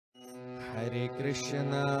Hare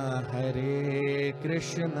Krishna,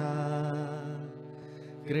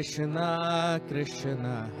 Krishna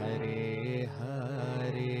Krishna Hare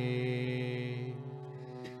Hare,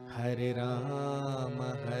 Hare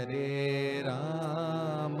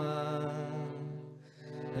Rama,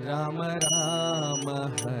 Rama Rama,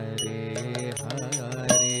 Hare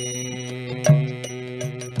Hare.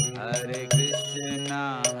 Hare Krishna,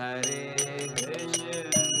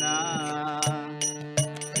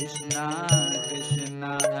 Krishna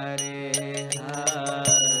Krishna Hare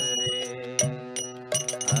Hare,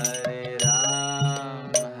 Hare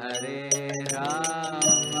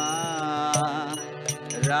Rama,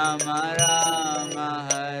 Rama Rama,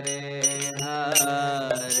 Hare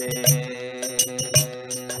Hare.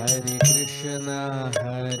 Hare Krishna,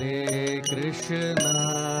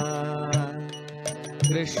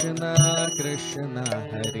 Krishna Krishna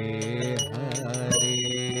Hare Hare,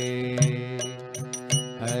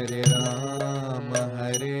 Hare Rama,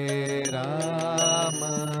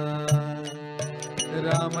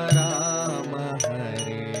 Rama Rama,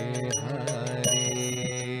 Hare Hare.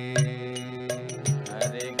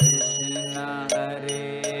 Hare Krishna,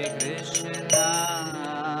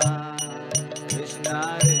 Krishna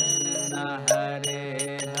Krishna Hare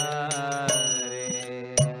Hare,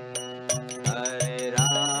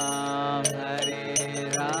 Hare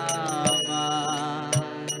Rama,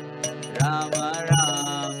 Rama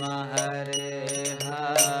Rama, Hare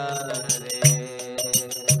Hare.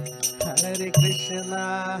 Hare Krishna,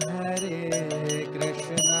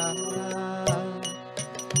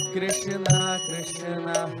 Krishna Krishna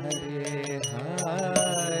Hare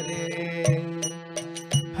Hare,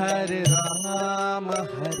 Hare Rama,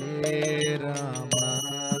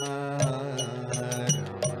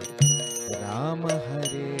 Rama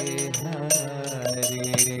Hare Hare.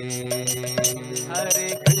 Hare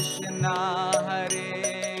Krishna,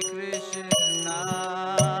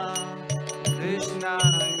 Krishna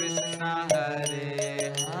Krishna Hare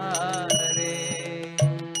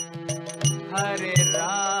Hare, Hare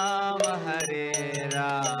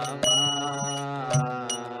Rama,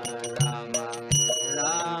 Rama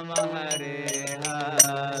Rama, Hare Hare.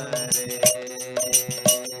 Hare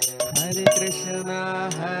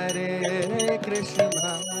Krishna,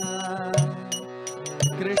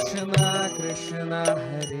 Krishna Krishna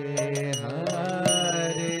Hare Hare, Hare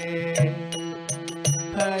Rama,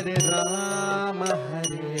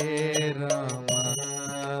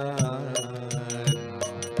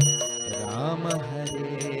 Rama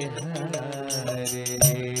Hare Hare.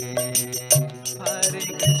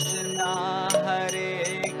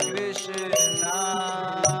 Hare Krishna,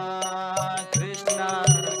 Krishna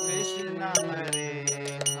Krishna Hare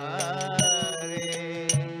Hare,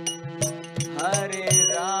 Hare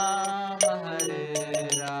Rama,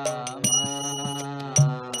 Rama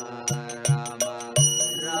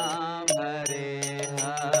Rama, Hare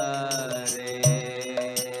Hare.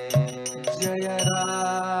 Jaya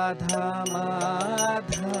Radha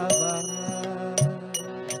Madhava,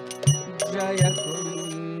 Jaya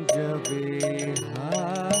Kunja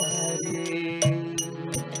Vihari,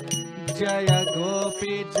 Jaya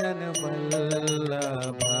Gopi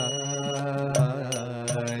Janvallabha,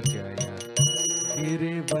 Jaya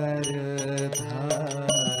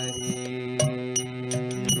Girivaradhari.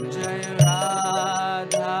 Jai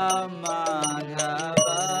Radha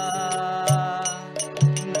Madhava,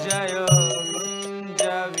 Jai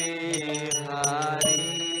Kunja Vihari,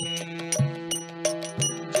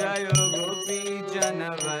 Jai Gopi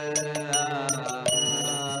Janvallabha,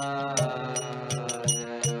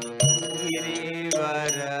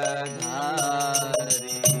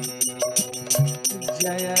 Girivaradhari.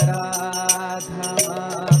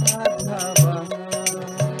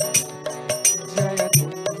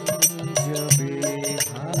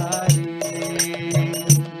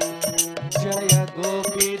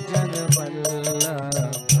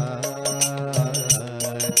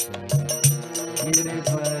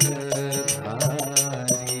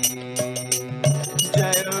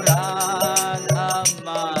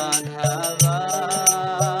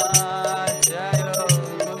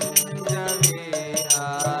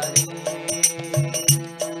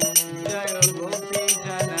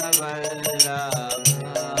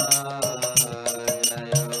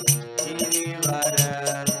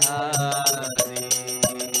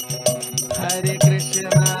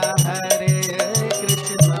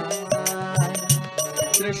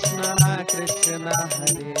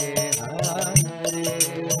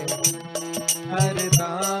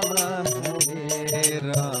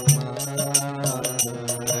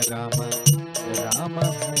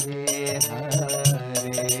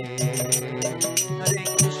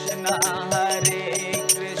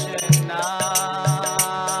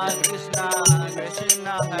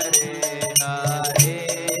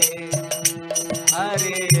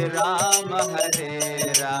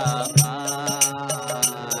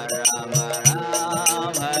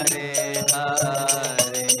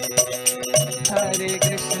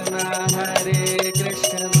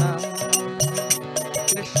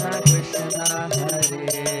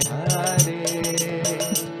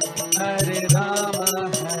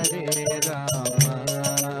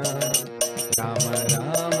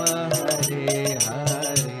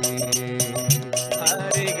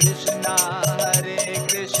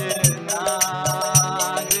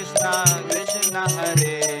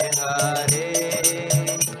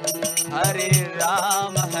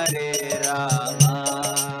 Ram, Ram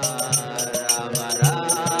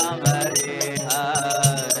Ram, Hare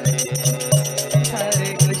Hare. Hare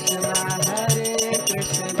Krishna,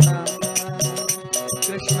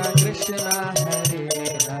 Krishna Krishna, Hare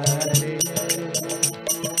Hare,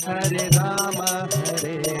 Hare Rama,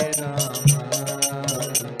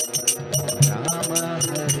 Rama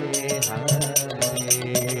Hare Hare.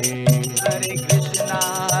 Hare Krishna,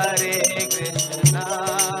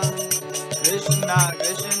 Krishna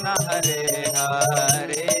Krishna, Hare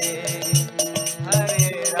Hare, Hare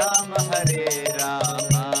Rama,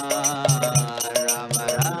 Rama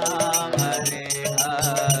Rama, Hare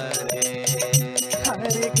Hare.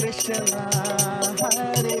 Hare Krishna,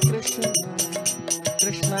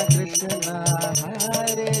 Krishna Krishna,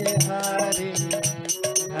 Hare Hare,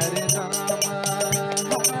 Hare Rama,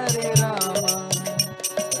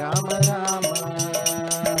 Rama Rama,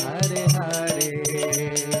 Hare Hare. Hare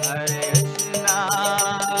Krishna,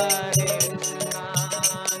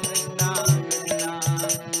 Krishna Krishna, Hare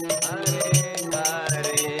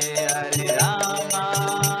Hare,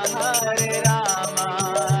 Hare Rama,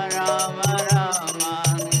 Rama Rama,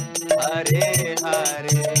 Hare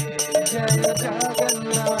Hare. Jai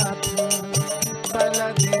Jagannath,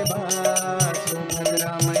 Baladeva,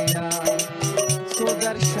 Subhadra Maya,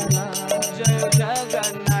 Sudarshana. Jai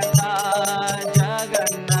Jagannatha,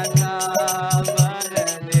 Jagannatha,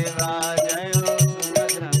 Baladeva, Jai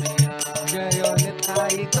Subhadra Maya. Jayo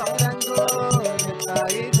Nitai Gaurango,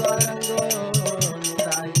 Nitai Gaurango,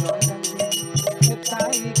 Nitai Gaurango,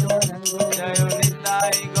 Nitai Gaurango. Jayo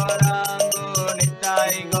Nitai Gaurango,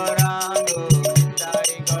 Nitai Gaurango,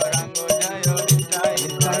 Nitai Gaurango, Jayo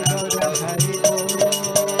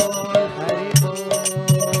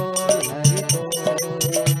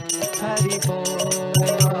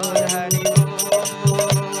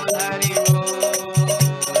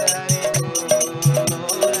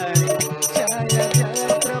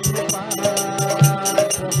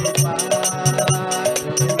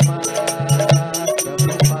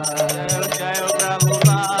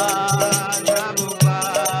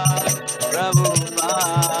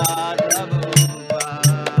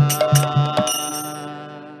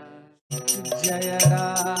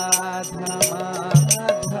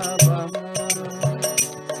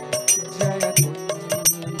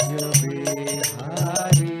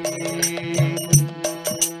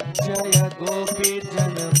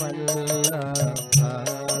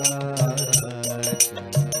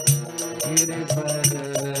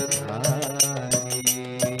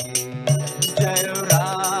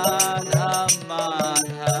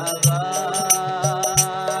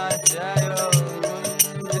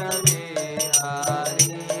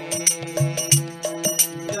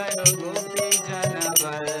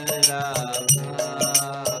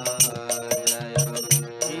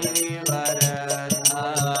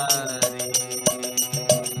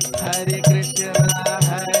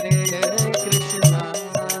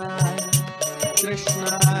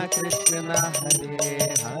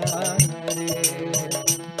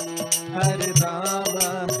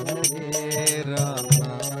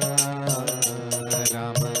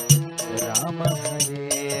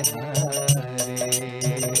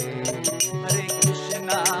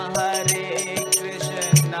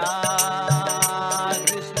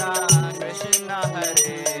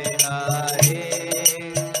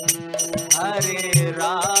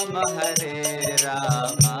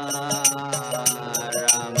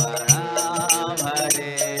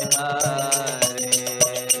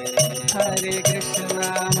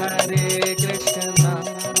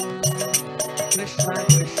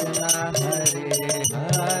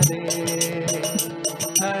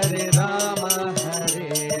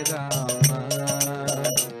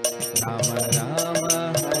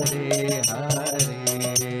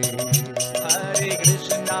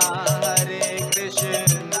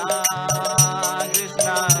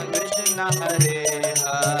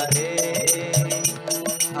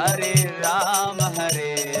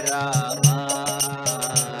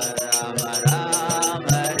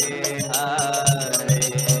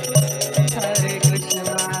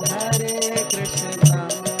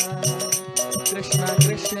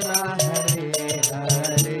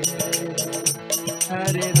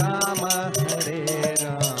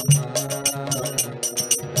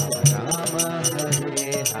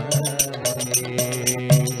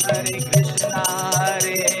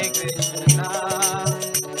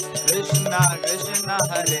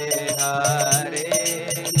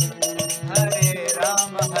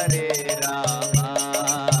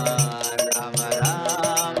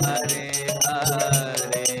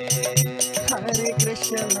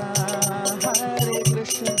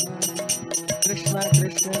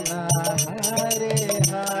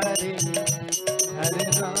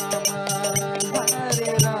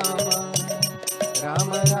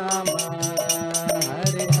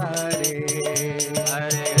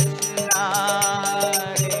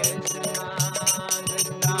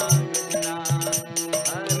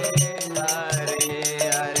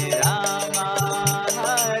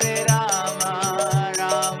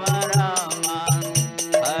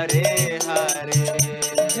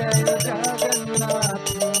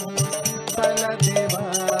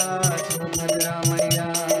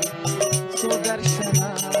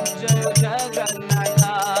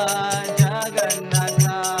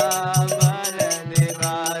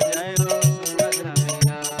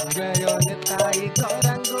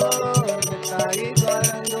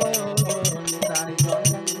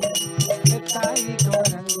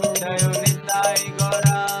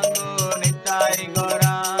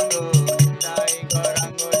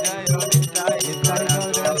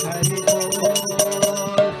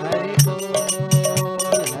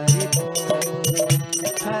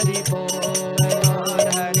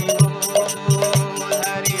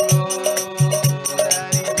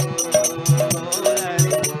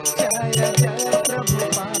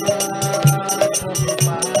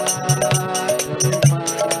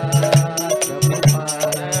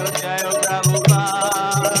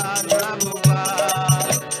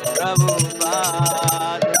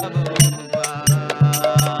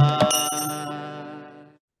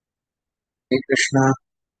Krishna.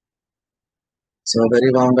 So very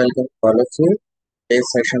warm welcome to all of you. Today's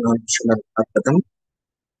session on Srimad Bhagavatam.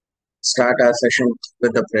 Start our session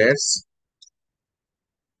with the prayers.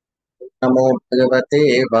 Namo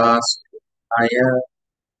Bhagavate Vasudevaya.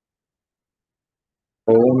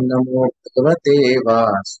 Om Namo Bhagavate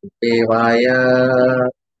Vasudevaya.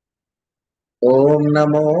 Om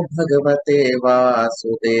Namo Bhagavate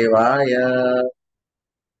Vasudevaya.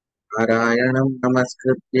 Narayanam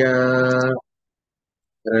Namaskritya.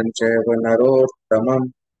 Naranchaiva Narottamam.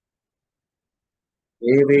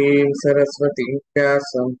 Devim Saraswati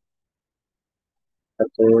Vyasam.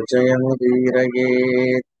 ततो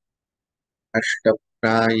जयमुदीरयेत्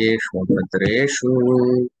अष्टप्रायेषु भद्रेषु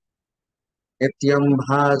नित्यं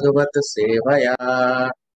भागवत सेवया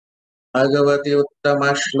भगवति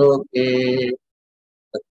उत्तमश्लोके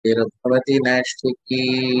भक्तिर्भवति नैष्ठिकी.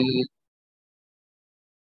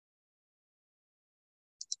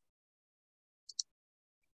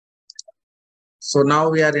 So now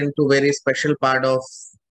we are into very special part of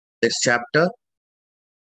this chapter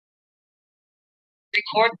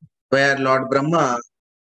where Lord Brahma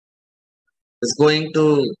is going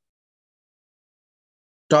to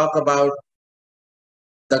talk about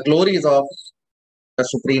the glories of the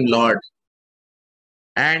Supreme Lord,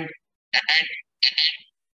 and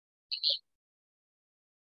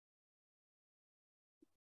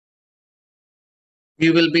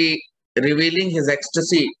he will be revealing his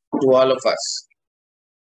ecstasy to all of us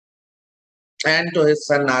and to his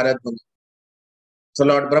son Narad Muni. So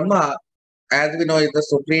Lord Brahma, as we know, is the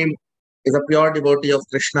supreme, is a pure devotee of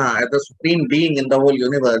Krishna, as the supreme being in the whole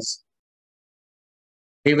universe.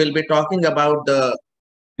 He will be talking about the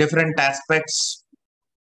different aspects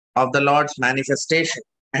of the Lord's manifestation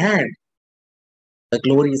and the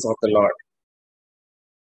glories of the Lord.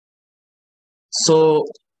 So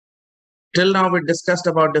till now we discussed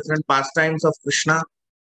about different pastimes of Krishna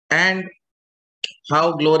and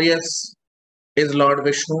how glorious is Lord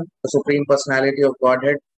Vishnu, the Supreme Personality of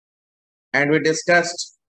Godhead. And we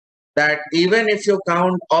discussed that even if you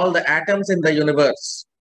count all the atoms in the universe,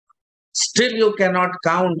 still you cannot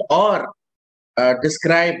count or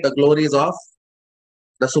describe the glories of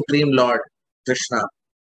the Supreme Lord, Krishna.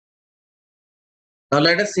 Now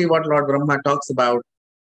let us see what Lord Brahma talks about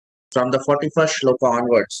from the 41st shloka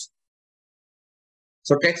onwards.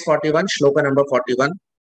 So text 41, shloka number 41.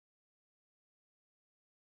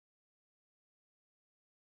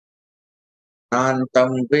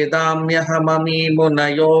 Antam vidamyahami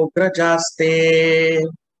munayo grajaste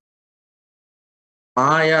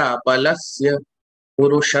maya balasya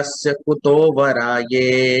purushasya kuto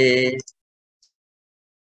varaye.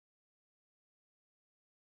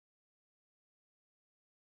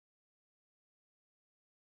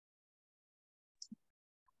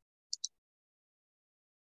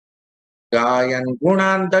 Gayan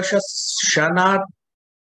gunan dasha shanat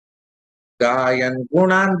Gayan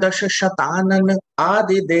gunan dasha shatanan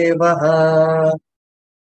adi devaha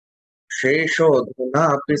Shesho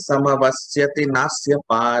dhunapi samavasyati nasya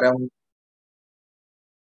param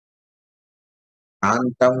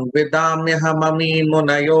Antam vidamyahamami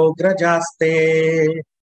munayo grajaste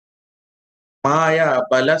Maya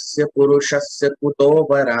balasya purushasya kuto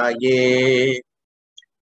varaye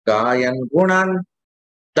Gayan gunan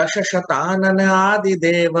dasha shatanan adi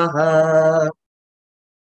devaha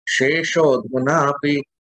Shesho dhunapi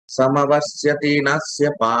samavasyati nasya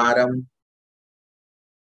param.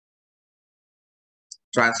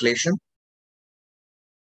 Translation.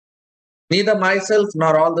 Neither myself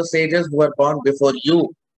nor all the sages who were born before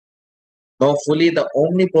you know fully the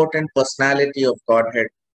omnipotent personality of Godhead.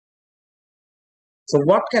 So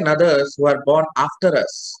what can others who are born after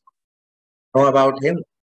us know about him?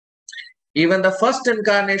 Even the first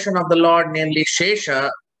incarnation of the Lord, namely Shesha,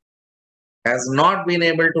 has not been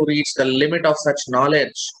able to reach the limit of such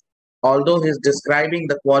knowledge, although he is describing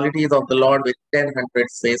the qualities of the Lord with 10,000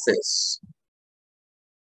 faces.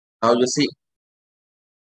 Now you see,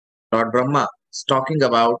 Lord Brahma is talking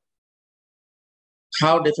about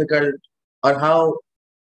how difficult or how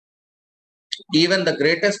even the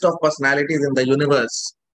greatest of personalities in the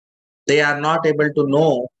universe, they are not able to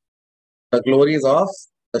know the glories of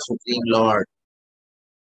the Supreme Lord.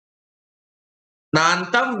 Na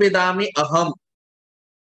antam vidami aham.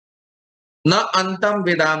 Na antam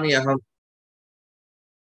vidami aham.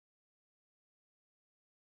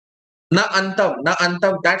 Na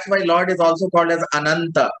antam. That's why Lord is also called as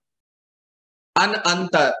Ananta.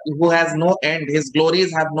 Ananta, who has no end. His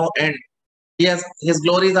glories have no end. His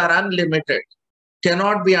glories are unlimited.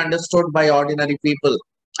 Cannot be understood by ordinary people.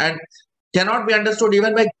 And cannot be understood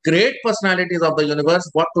even by great personalities of the universe.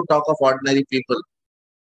 What to talk of ordinary people?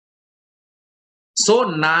 So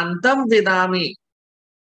nantam vidami,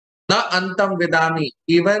 na antam vidami.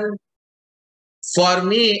 Even for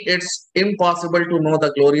me, it's impossible to know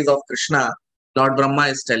the glories of Krishna. Lord Brahma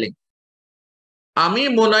is telling. Ami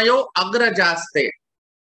munayo agrajaste.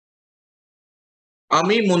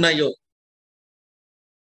 Ami munayo.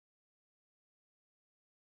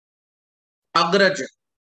 Agraj.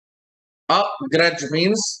 Agraj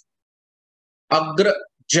means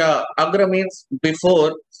agraja. Agra means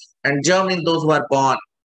before, and ja means those who are born.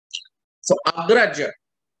 So agraj,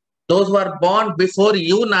 those who are born before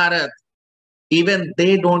you, Narad, even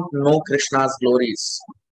they don't know Krishna's glories.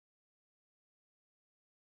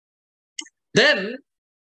 Then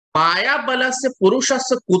Maya balasya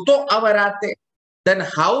purushasya kuto avarate. Then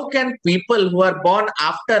how can people who are born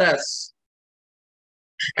after us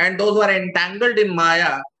and those who are entangled in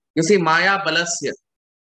Maya, you see, Maya balasya.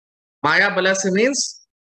 Maya balasya means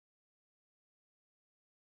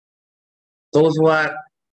those who are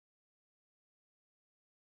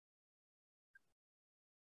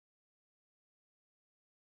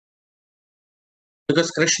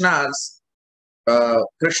because Krishna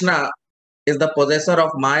is the possessor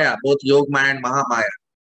of Maya, both Yog Maya and Mahamaya.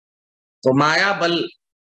 So Maya bal,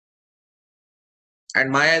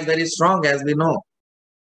 and Maya is very strong, as we know.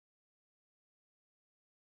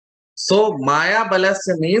 So Maya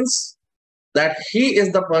balasya means that he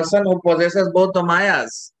is the person who possesses both the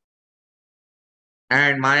Mayas.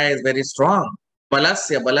 And Maya is very strong.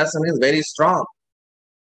 Balasya means very strong.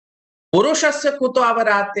 Purushasya kuto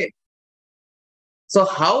avarate. So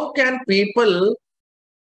how can people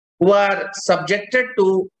who are subjected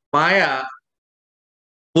to Maya,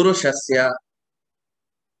 Purushasya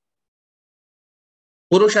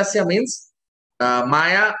means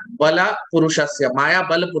Maya Bala Purushasya. Maya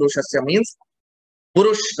Bala Purushasya means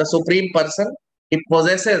Purush, the supreme person, he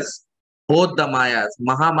possesses both the Mayas,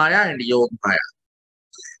 Mahamaya and Yog Maya.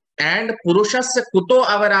 And Purushasya Kuto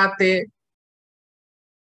Avarate.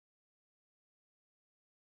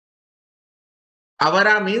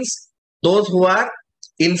 Avara means those who are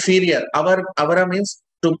inferior. Avara means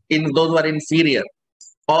those who are inferior.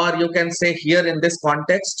 Or you can say here in this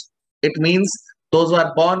context, it means those who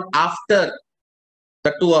are born after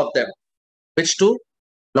the two of them. Which two?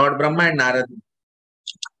 Lord Brahma and Narad.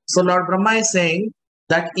 So Lord Brahma is saying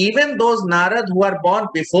that even those Narad who are born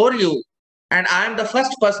before you, and I am the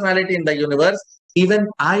first personality in the universe, even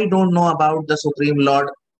I don't know about the Supreme Lord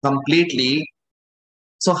completely.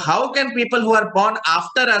 So how can people who are born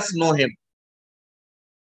after us know him?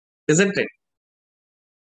 Isn't it?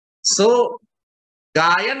 So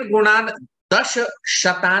Gayan Gunan Dash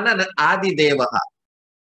Shatanan Adi Devaha.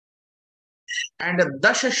 And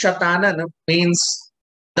Dash Shatanan means,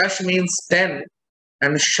 Dash means 10,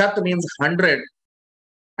 and Shat means 100,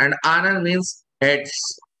 and Anand means heads.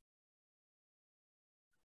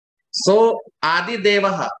 So Adi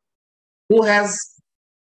Devaha, who has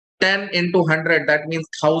 10 into 100, that means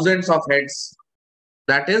thousands of heads.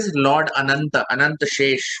 That is Lord Ananta, Ananta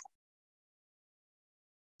Shesh.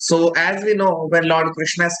 So as we know, when Lord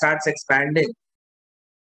Krishna starts expanding,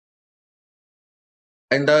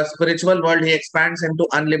 in the spiritual world, he expands into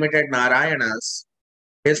unlimited Narayanas.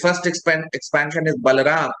 His first expansion is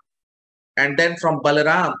Balaram. And then from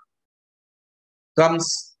Balaram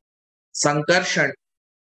comes Sankarshan.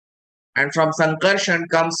 And from Sankarshan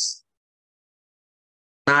comes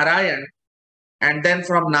Narayan. And then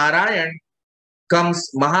from Narayan comes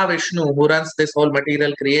Mahavishnu, who runs this whole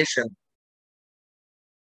material creation.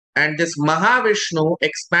 And this Mahavishnu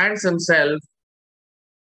expands himself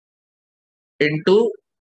into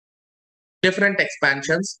different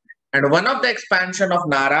expansions. And one of the expansion of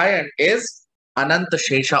Narayan is Ananta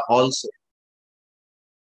Shesha also.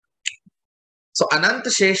 So Ananta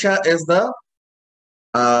Shesha is the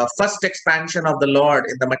first expansion of the Lord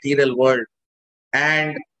in the material world.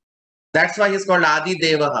 And that's why he's called Adi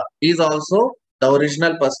Devaha. He's also the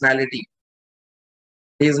original personality.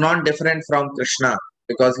 He is not different from Krishna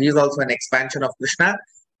because he is also an expansion of Krishna.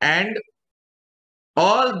 And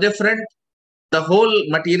all different, the whole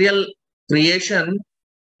material creation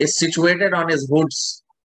is situated on his hoods.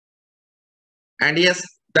 And he has,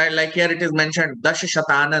 like here it is mentioned, Dash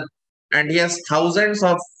Shatanan, and he has thousands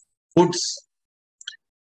of hoods.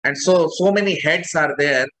 And so many heads are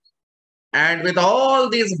there. And with all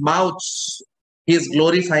these mouths, he is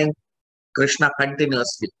glorifying Krishna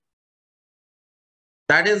continuously.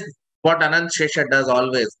 That is what Anant Shesha does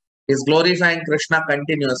always. He is glorifying Krishna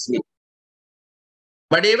continuously.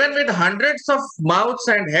 But even with hundreds of mouths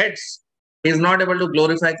and heads, he is not able to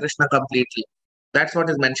glorify Krishna completely. That's what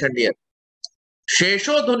is mentioned here.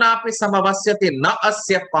 Shesho dhunapi samavasyati na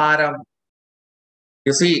asya param.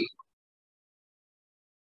 You see,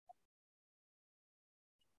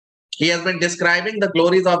 He has been describing the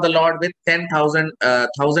glories of the Lord with 10,000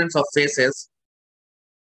 thousands of faces.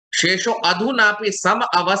 Shesho adhunapi sam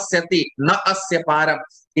avasyati na asya param.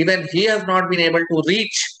 Even he has not been able to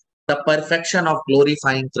reach the perfection of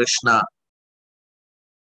glorifying Krishna.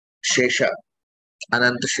 Shesha,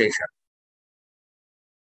 Ananta Shesha.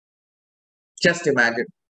 Just imagine.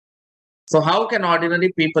 So how can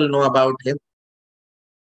ordinary people know about him?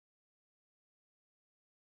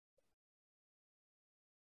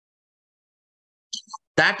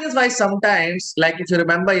 That is why sometimes, like if you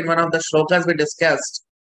remember in one of the shlokas we discussed,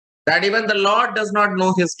 that even the Lord does not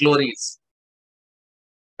know his glories.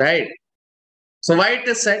 Right? So why it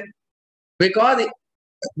is said? Because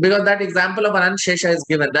that example of Ananta Shesha is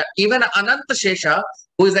given, that even Ananta Shesha,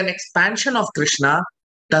 who is an expansion of Krishna,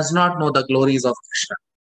 does not know the glories of Krishna.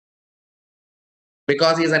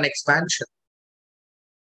 Because he is an expansion.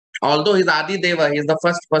 Although he is Adi Deva, he is the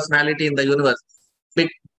first personality in the universe,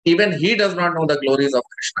 even he does not know the glories of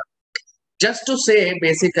Krishna. Just to say,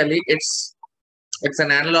 basically, it's an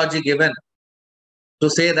analogy given to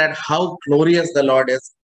say that how glorious the Lord is,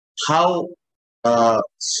 how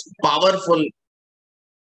powerful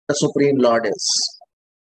the Supreme Lord is.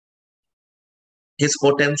 His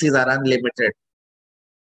potencies are unlimited.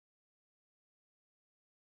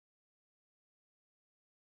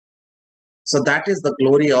 So that is the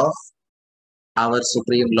glory of our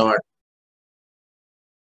Supreme Lord.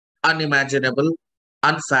 Unimaginable,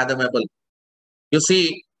 unfathomable. You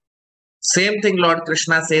see, same thing Lord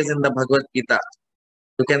Krishna says in the Bhagavad Gita.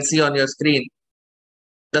 You can see on your screen.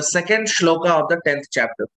 The second shloka of the 10th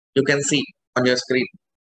chapter. You can see on your screen.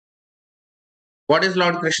 What is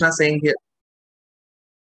Lord Krishna saying here?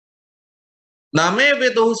 Name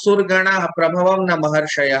viduh surgana prabhavam na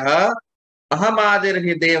maharshayah ahamadir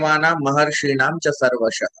hi devana maharshinam cha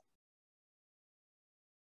sarvasha.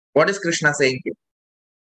 What is Krishna saying here?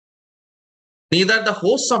 Neither the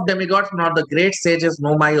hosts of demigods nor the great sages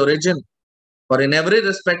know my origin, for in every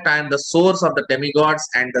respect I am the source of the demigods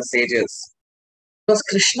and the sages. Because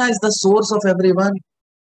Krishna is the source of everyone.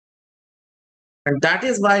 And that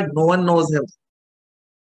is why no one knows him.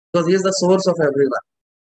 Because he is the source of everyone.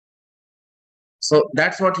 So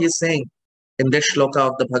that's what he is saying in this shloka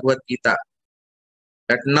of the Bhagavad Gita.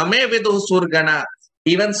 That Name Vidu Surgana,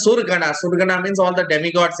 even Surgana, Surgana means all the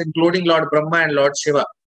demigods, including Lord Brahma and Lord Shiva.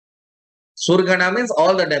 Surgana means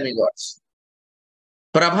all the demigods.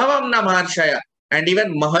 Prabhavam na Maharshaya, and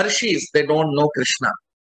even Maharshis, they don't know Krishna.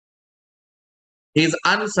 He is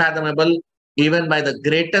unfathomable even by the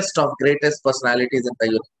greatest of greatest personalities in the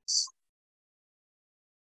universe.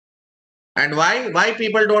 And why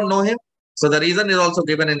people don't know him? So the reason is also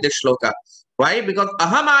given in this shloka. Why? Because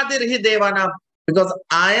Aham Adirhi Devanam. Because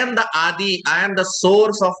I am the Adi, I am the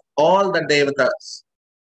source of all the Devatas.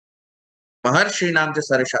 Maharshi Namja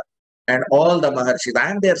Sarisha. And all the Maharshis. I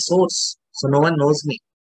am their source. So no one knows me.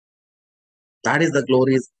 That is the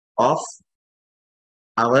glories of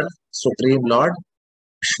our Supreme Lord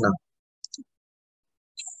Krishna.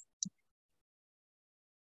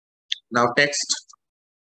 Now text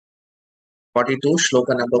 42,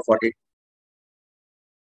 shloka number 42.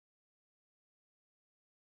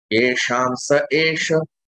 Yesham sa esha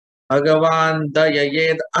Bhagavan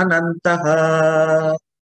dayayed anantah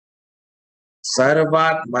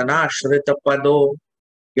sarvat manashrita pado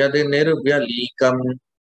yadi nirvyalikam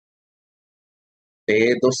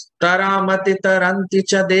te dustaramati taranti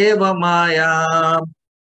cha deva maya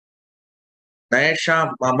naisham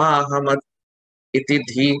mamahamat iti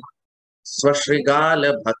dhi swashrigal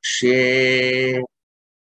bhakshe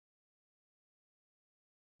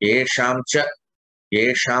yesham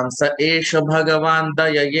sa esha Bhagavan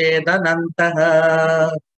dayayed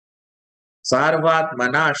anantah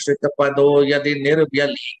sarvatmanashrita pado yadi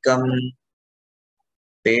nirvyalikam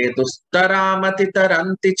te dustaramati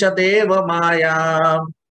taranti cha deva maya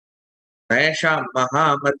naisham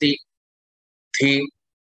mahamati thi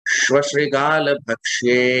shvashrigal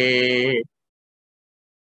bhakshe.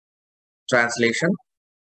 Translation.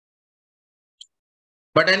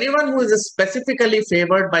 But anyone who is specifically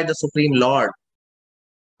favored by the Supreme Lord,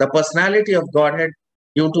 the personality of Godhead,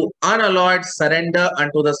 due to unalloyed surrender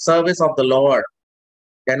unto the service of the Lord,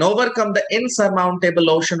 can overcome the insurmountable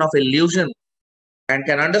ocean of illusion and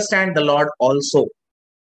can understand the Lord also.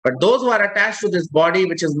 But those who are attached to this body,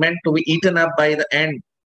 which is meant to be eaten up by the end,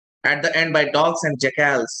 at the end by dogs and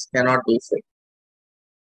jackals, cannot do so.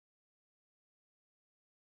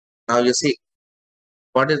 Now you see,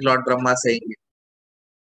 what is Lord Brahma saying here?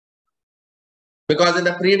 Because in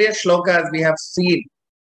the previous shlokas, we have seen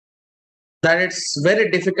that it's very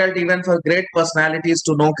difficult even for great personalities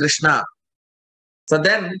to know Krishna. So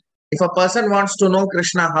then, If a person wants to know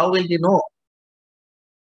Krishna, how will he know?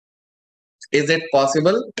 Is it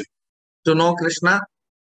possible to know Krishna?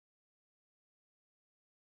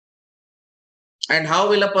 And how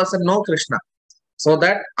will a person know Krishna? So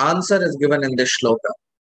that answer is given in this shloka.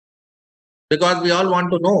 Because we all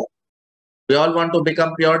want to know. We all want to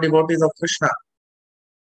become pure devotees of Krishna.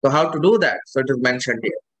 So how to do that? So it is mentioned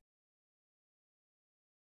here.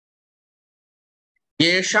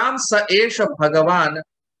 Yesham sa esha bhagavan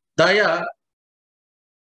daya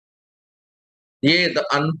yed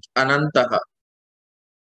anantaha.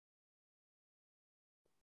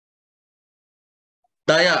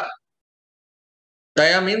 Daya.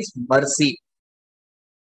 Daya means mercy,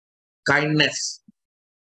 kindness,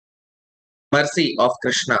 mercy of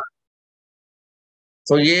Krishna.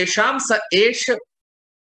 So Yesham sa esha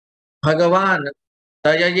bhagavan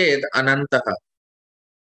daya yed anantaha.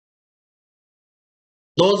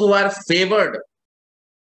 Those who are favored.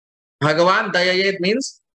 Bhagavan Dayayet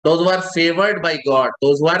means those who are favored by God,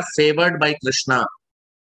 those who are favored by Krishna.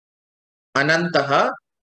 Anantaha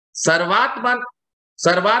Sarvatmana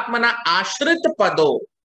Ashrit Pado.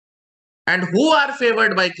 And who are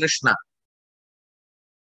favored by Krishna?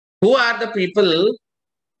 Who are the people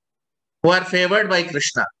who are favored by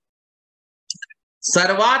Krishna?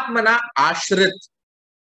 Sarvatmana Ashrit.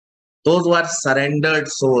 Those who are surrendered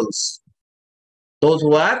souls. Those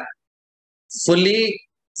who are fully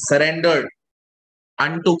surrendered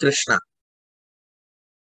unto Krishna.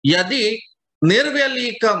 Yadi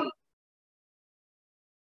nirvyalikam.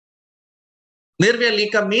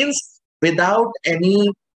 Nirvyalika means without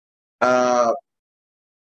any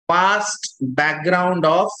past background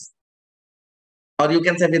of, or you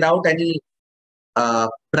can say without any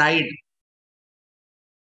pride.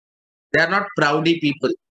 They are not proudy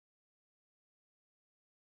people.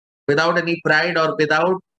 Without any pride or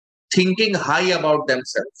without thinking high about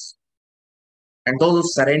themselves. And those who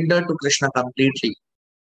surrender to Krishna completely.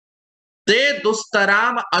 Te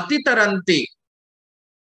dustaram atitaranti.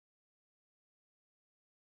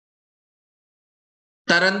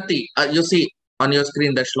 Taranti. You see on your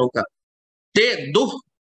screen the shloka. Te duh.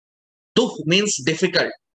 Duh means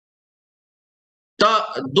difficult.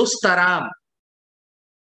 Ta dustaram.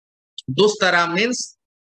 Dustaram means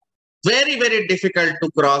very, very difficult to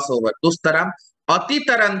cross over. Dustaram.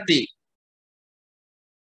 Atitaranti.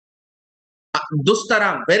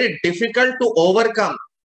 Dustaram. Very difficult to overcome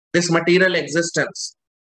this material existence.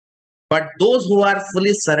 But those who are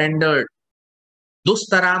fully surrendered,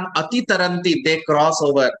 Dustaram Atitaranti, they cross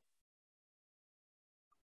over.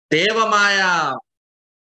 Devamaya,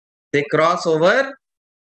 they cross over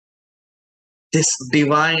this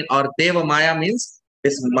divine, or Devamaya means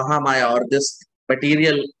this Mahamaya or this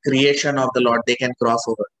material creation of the Lord, they can cross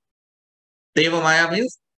over. Devamaya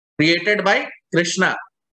means created by Krishna,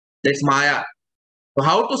 this Maya. So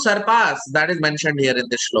how to surpass, that is mentioned here in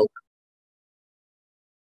this shloka.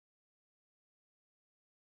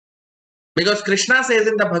 Because Krishna says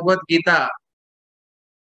in the Bhagavad Gita,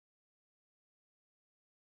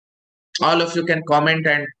 all of you can comment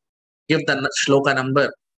and give the shloka number.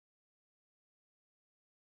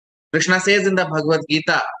 Krishna says in the Bhagavad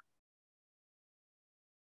Gita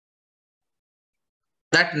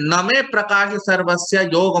that Name Prakash Sarvasya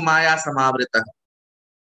Yoga Maya Samavrita.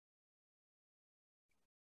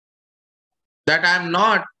 That I am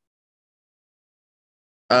not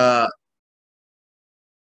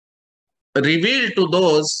revealed to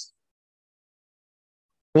those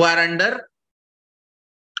who are under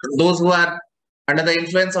the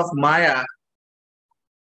influence of Maya.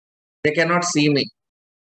 They cannot see me.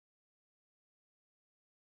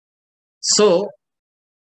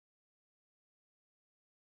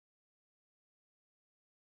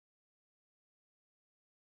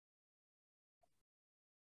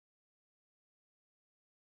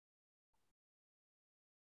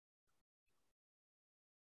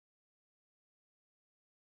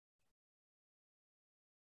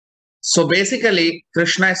 So basically,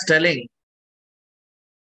 Krishna is telling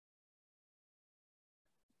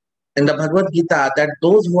in the Bhagavad Gita that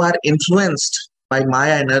those who are influenced by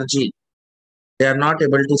Maya energy, they are not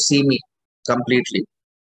able to see me completely.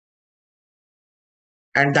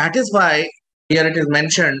 And that is why here it is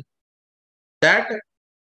mentioned that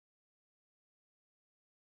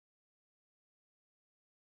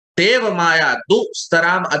Deva Maya Du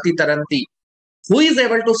Staram Atitaranti. Who is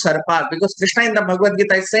able to surpass? Because Krishna in the Bhagavad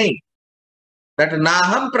Gita is saying that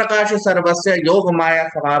Naham Prakasha Sarvasya Yoga Maya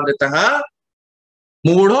Samavritaha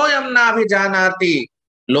Mudhoyam Nabhijanati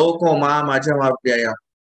Loko Mam Ajamapyaya.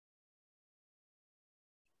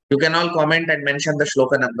 You can all comment and mention the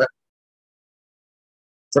shloka number.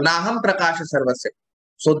 So Naham Prakasha Sarvasya.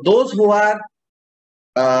 So those who are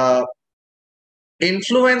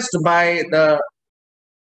influenced by the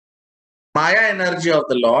Maya energy of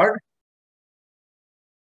the Lord,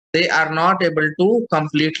 they are not able to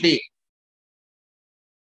completely,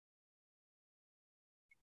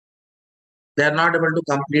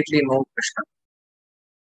 know Krishna.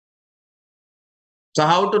 So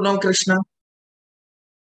how to know Krishna?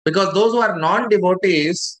 Because those who are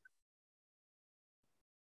non-devotees,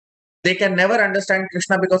 they can never understand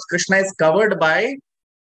Krishna because Krishna is covered by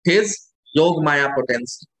his Yog Maya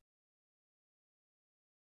potency.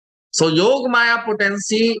 So Yog Maya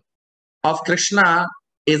potency of Krishna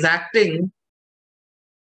is acting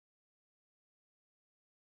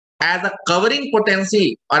as a covering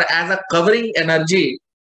potency or as a covering energy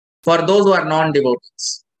for those who are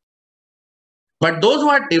non-devotees. But those who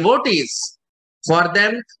are devotees, for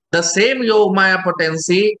them, the same Yog Maya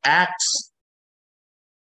potency acts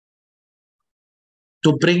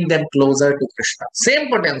to bring them closer to Krishna. Same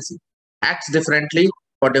potency acts differently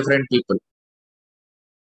for different people.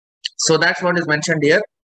 So that's what is mentioned here.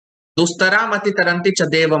 Dustaramati taranti cha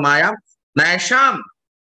deva maya naisham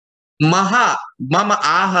maha mama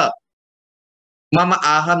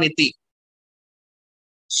ahamiti.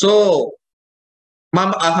 So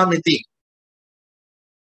mama ahamiti.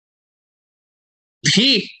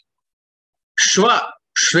 Dhi shwa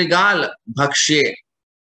shrigal bhakshye.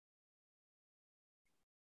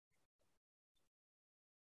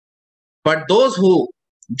 But those who,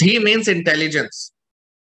 dhi means intelligence,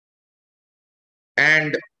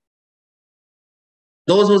 and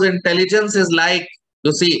those whose intelligence is like,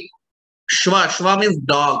 you see, shwa means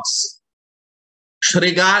dogs,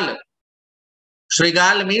 shrigal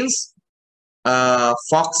means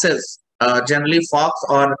foxes, generally fox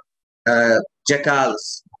or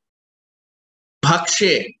jackals.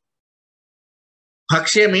 Bhakshe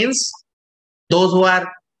means those who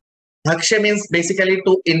are, bhakshe means basically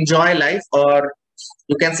to enjoy life, or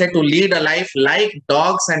you can say to lead a life like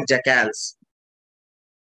dogs and jackals.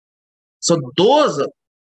 So those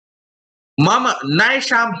mama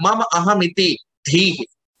naisham mama ahamiti dhi.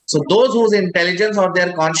 So those whose intelligence or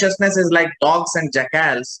their consciousness is like dogs and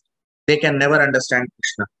jackals, they can never understand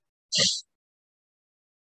Krishna.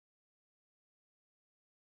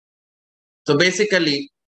 So basically,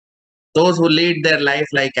 those who lead their life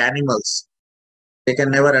like animals, they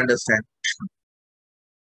can never understand Krishna.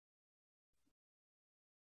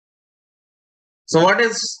 So what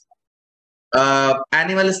is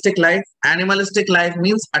animalistic life? Animalistic life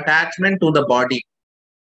means attachment to the body.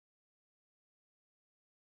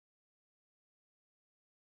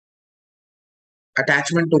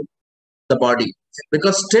 Attachment to the body.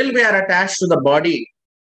 Because still we are attached to the body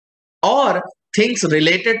or things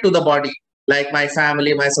related to the body, like my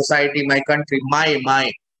family, my society, my country,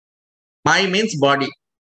 my. My means body.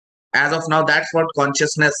 As of now, that's what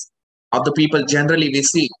consciousness of the people generally we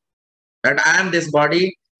see. That I am this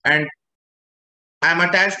body and I am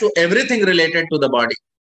attached to everything related to the body.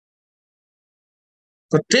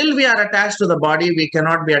 So till we are attached to the body, we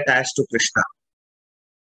cannot be attached to Krishna.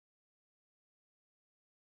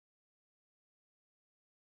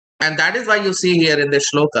 And that is why you see here in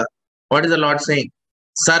this shloka, what is the Lord saying?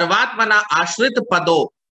 Sarvatmana ashrit pado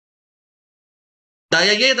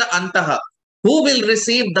dayaye the antaha. Who will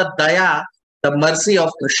receive the daya, the mercy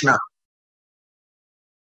of Krishna?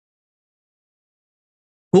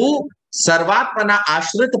 Who? Sarvatmana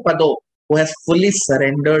ashrit pado, who has fully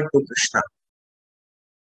surrendered to Krishna.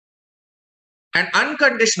 And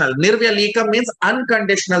unconditional, nirvyalika means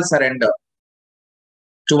unconditional surrender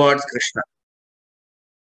towards Krishna.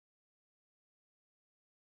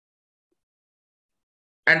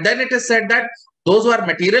 And then it is said that those who are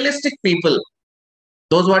materialistic people,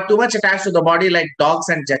 those who are too much attached to the body like dogs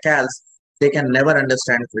and jackals, they can never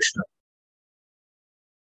understand Krishna.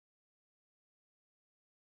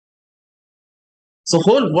 So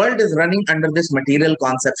whole world is running under this material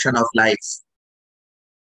conception of life.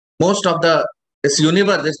 Most of this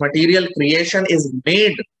universe, this material creation is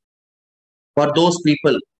made for those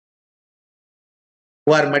people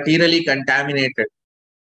who are materially contaminated.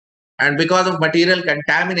 And because of material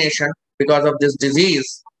contamination, because of this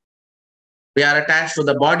disease, we are attached to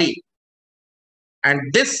the body. And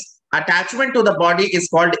this attachment to the body is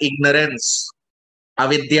called ignorance,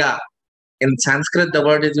 avidya. In Sanskrit, the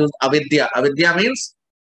word is used avidya. Avidya means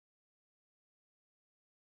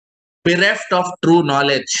bereft of true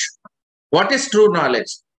knowledge. What is true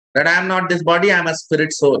knowledge? That I am not this body, I am a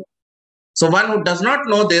spirit soul. So one who does not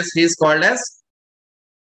know this, he is called as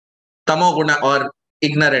tamoguna, or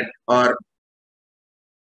ignorant, or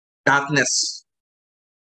darkness.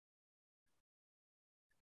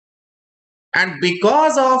 And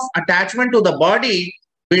because of attachment to the body,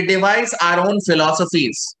 we devise our own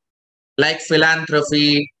philosophies like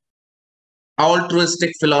philanthropy,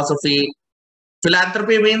 altruistic philosophy.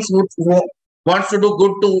 Philanthropy means who wants to do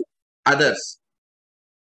good to others.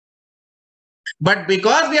 But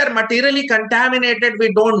because we are materially contaminated,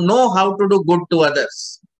 we don't know how to do good to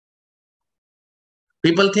others.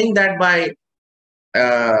 People think that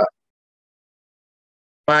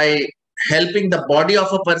by helping the body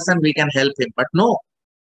of a person, we can help him. But no,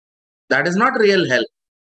 that is not real help.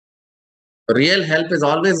 Real help is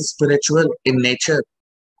always spiritual in nature.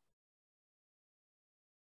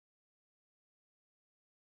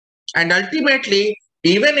 And ultimately,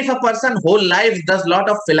 even if a person whole life does lot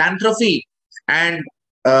of philanthropy and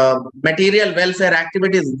material welfare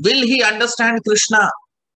activities, will he understand Krishna?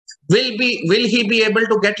 Will he be able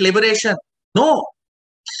to get liberation? No.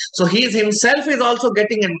 So he himself is also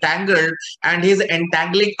getting entangled, and he is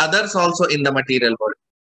entangling others also in the material world.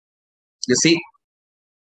 You see?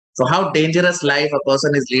 So how dangerous life a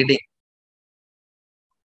person is leading.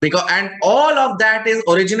 And all of that is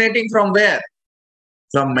originating from where?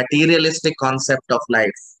 From materialistic concept of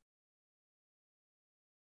life.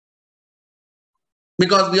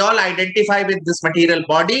 Because we all identify with this material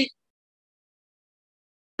body,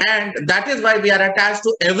 and that is why we are attached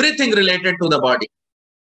to everything related to the body.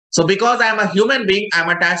 So because I am a human being, I am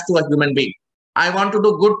attached to a human being. I want to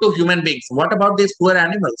do good to human beings. What about these poor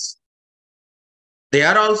animals? They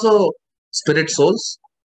are also spirit souls.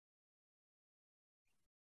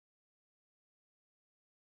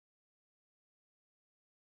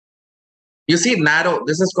 You see,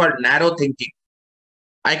 this is called narrow thinking.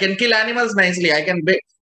 I can kill animals nicely. I can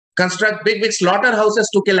construct big slaughterhouses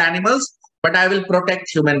to kill animals, but I will protect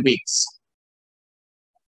human beings.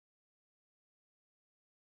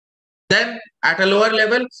 Then at a lower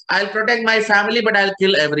level, I'll protect my family, but I'll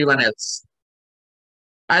kill everyone else.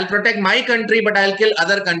 I'll protect my country, but I'll kill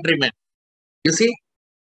other countrymen. You see,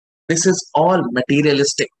 this is all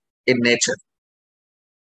materialistic in nature.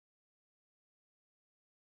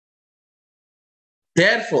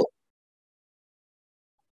 Therefore,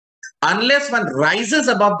 unless one rises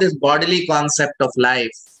above this bodily concept of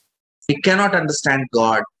life, we cannot understand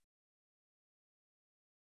God.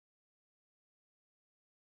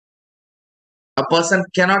 A person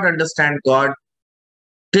cannot understand God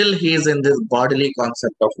till he is in this bodily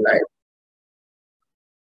concept of life.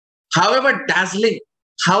 However dazzling,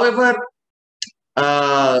 however,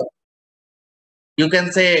 you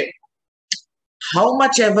can say, how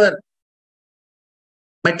much ever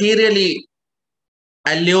materially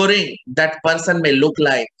alluring that person may look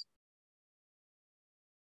like,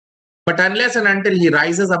 but unless and until he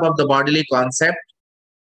rises above the bodily concept,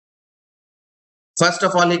 first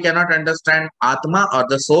of all, he cannot understand Atma or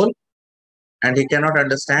the soul, and he cannot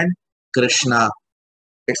understand Krishna.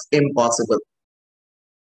 It's impossible.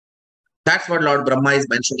 That's what Lord Brahma is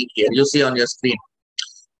mentioning here. You see on your screen.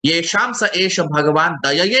 Yesham sa esha Bhagavan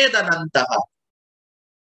dayayedanantaha.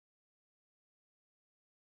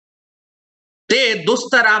 Te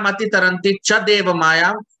dustaramati taranti chadeva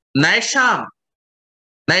mayam naisham.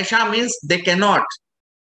 Naisham means they cannot.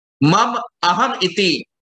 Mam aham iti.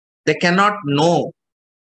 They cannot know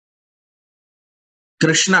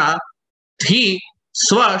Krishna. Thi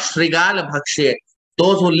swa shrigal bhakshe.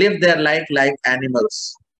 Those who live their life like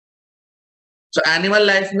animals. So animal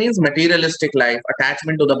life means materialistic life,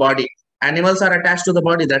 attachment to the body. Animals are attached to the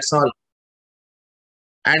body, that's all.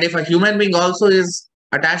 And if a human being also is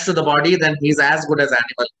attached to the body, then he's as good as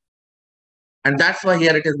animal. And that's why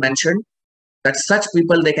here it is mentioned that such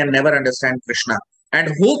people, they can never understand Krishna. And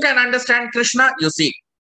who can understand Krishna? You see,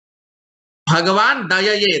 Bhagavan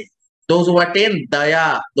Dayayed, those who attain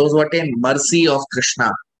Daya, those who attain mercy of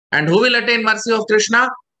Krishna. And who will attain mercy of Krishna?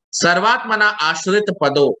 Sarvatmana Ashrit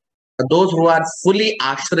Pado, those who are fully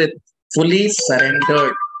ashrit, fully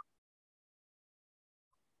surrendered,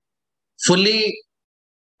 fully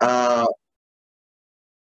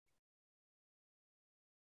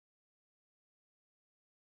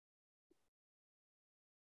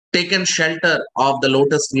taken shelter of the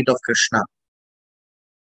lotus feet of Krishna.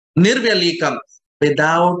 Nirvyalikam,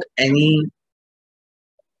 without any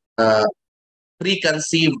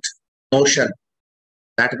preconceived notion.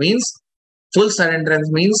 That means full surrenderance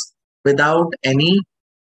means without any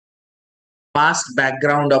past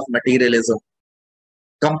background of materialism.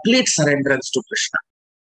 Complete surrenderance to Krishna.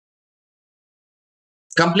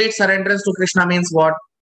 Complete surrenderance to Krishna means what?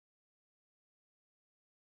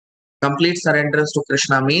 Complete surrenderance to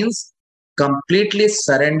Krishna means completely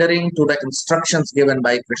surrendering to the instructions given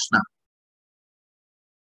by Krishna.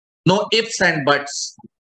 No ifs and buts.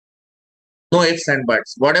 No ifs and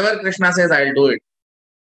buts. Whatever Krishna says, I'll do it.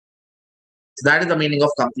 So that is the meaning of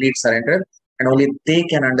complete surrender. And only they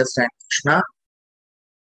can understand Krishna.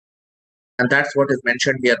 And that's what is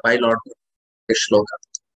mentioned here by Lord this Shloka.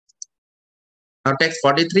 Now text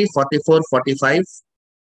 43, 44, 45.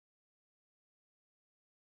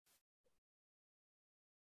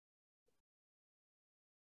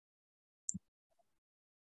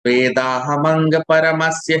 वेदाहमंग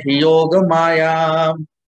परमस्य हि योग माया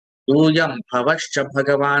यूयं भवश्च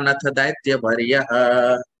भगवानथ दैत्यवर्यः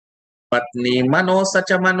पत्नी मनो सच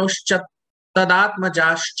मनुश्च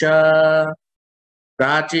तदात्मजाश्च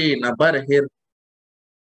प्राचीन बर्हिर्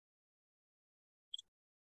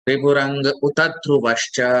त्रिभुरंग उत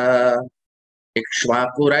ध्रुवश्च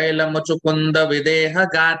इक्ष्वाकुरैलमुचुकुंद विदेह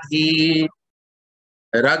Gandhi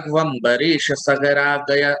रघ्वंबरीश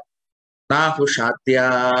सगरागय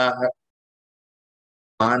नाहुषाद्याः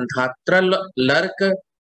मान्धात्र lurk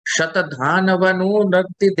शतधानवनु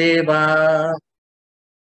देवा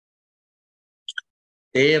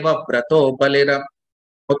देवव्रतो बलिरम्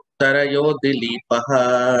उत्तरयो दिलीपः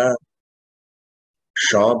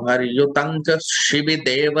शोभर्युतंक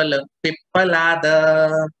शिबिदेवल पिप्पलाद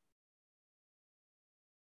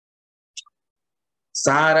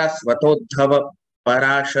सारस्वतोद्धव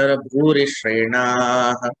पराशर भूरि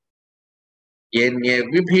श्रेणाः येन्ये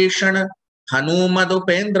विभीषण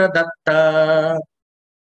हनुमदुपेन्द्र दत्त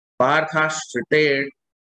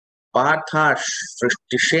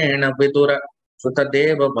पार्थाश्रितेण विदुर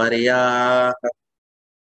सुतदेव वर्याः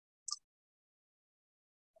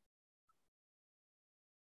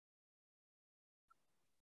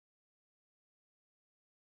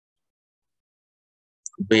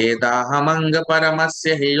वेदाहमंग परमस्य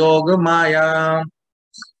हि योग माया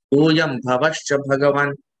यूयं भवश्च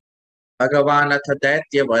भगवानथ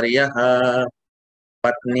दैत्यवर्यः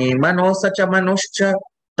पत्नी मनो सच मनुश्च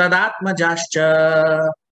तदात्मजाश्च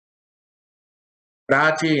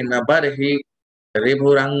प्राचीन बर्हि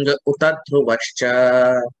ऋभुरंग उत ध्रुवश्च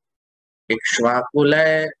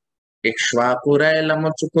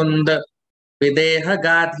इक्ष्वाकुरैलमुचुकुंद विदेह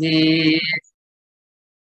गाधी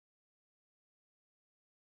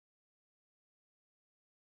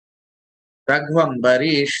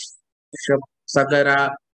रघ्वंबरीश सगरा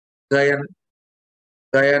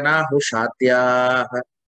गयनाहुषाद्याः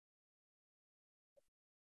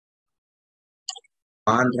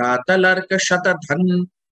आंध्रातलर्क शतधन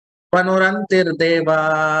पनुरंतिर्देवा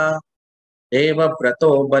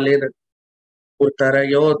देवव्रतो बलिर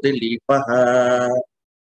उत्तरयो दिलीपः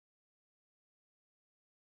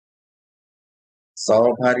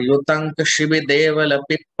सौभर्युतंक शिबिदेवल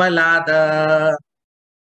पिप्पलाद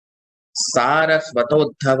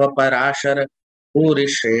सारस्वतोद्धव पराशर भूरि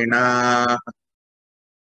श्रेणाः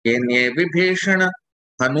येन्ये Vibhishan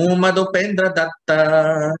हनुमदुपेन्द्र Dutt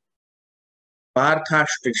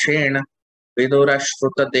पार्थाश्रितेण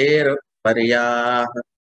विदुरश्रुतदेव वर्याः.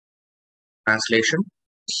 Translation.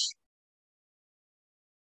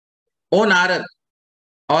 O Narad,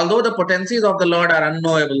 although the potencies of the Lord are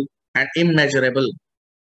unknowable and immeasurable,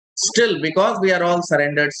 still, because we are all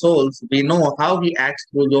surrendered souls, we know how he acts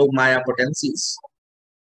through Yog Maya potencies.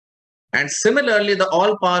 And similarly, the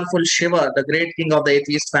all-powerful Shiva, the great king of the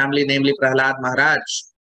atheist family, namely Prahlad Maharaj,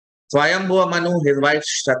 Swayambhuva Manu, his wife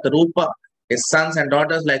Shatarupa, his sons and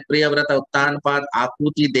daughters like Priyavrata, Uttanpad,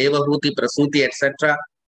 Akuti, Devahuti, Prasuti, etc.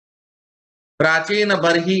 Prachina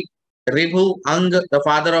Barhi, Ribhu, Ang, the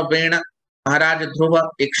father of Vena, Maharaj Dhruva,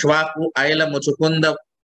 Ikshvaku, Aila, Muchukunda,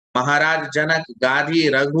 Maharaj Janak,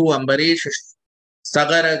 Gadhi, Raghu, Ambarish,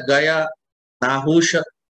 Sagar, Gaya, Nahusha,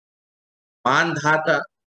 Mandhata,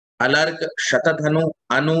 Alark, Shatadhanu,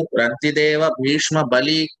 Anu, Rantideva, Bhishma,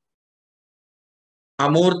 Bali,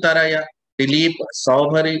 Amurtaraya, Dilip,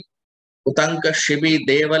 Saubhari, Utanka, Shibi,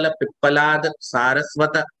 Devala, Pippalad,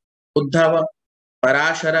 Saraswata, Uddhava,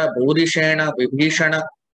 Parashara, Bhurishena, Vibhishana,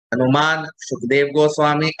 Hanuman, Shukdev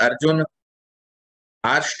Goswami, Arjun,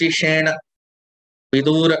 Arštishena,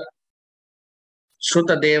 Vidur,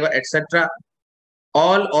 Shrutadeva, etc.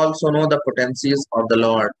 All also know the potencies of the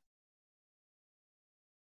Lord.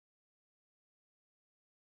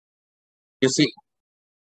 You see,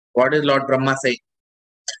 what is Lord Brahma saying?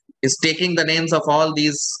 He's taking the names of all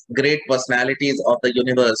these great personalities of the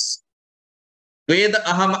universe. Ved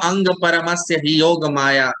aham ang paramasya hi yoga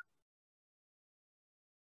maya.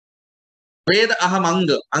 Ved aham ang.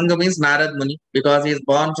 Ang means Narad Muni because he is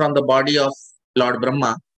born from the body of Lord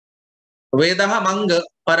Brahma. Ved aham ang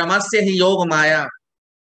paramasya hi yoga maya.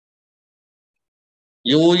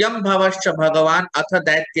 Yuyam bhavascha bhagavan atha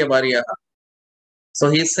daitya varyaha. So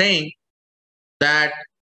he is saying that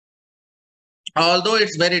although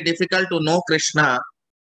it's very difficult to know Krishna,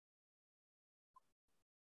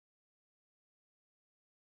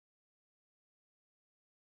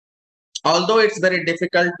 Although it's very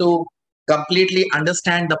difficult to completely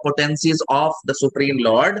understand the potencies of the Supreme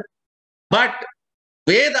Lord, but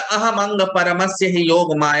Veda ahamanga paramasya hi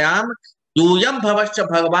yog mayam yuyam bhavascha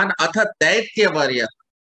bhagavan atha daitya varya.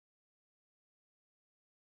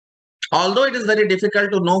 Although it is very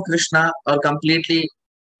difficult to know Krishna or completely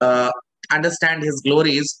uh, understand his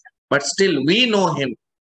glories, but still we know him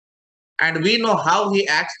and we know how he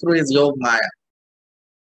acts through his yog maya.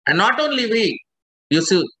 And not only we, you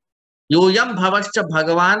see, yuyam bhavascha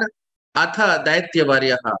bhagavan atha daitya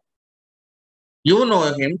varyaha. You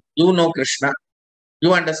know him, you know Krishna,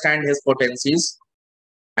 you understand his potencies,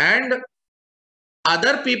 and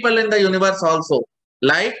other people in the universe also,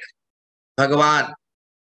 like Bhagavan.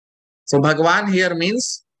 So Bhagavan here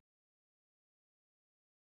means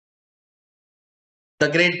the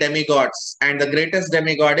great demigods, and the greatest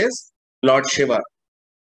demigod is Lord Shiva.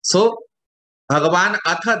 So Bhagavan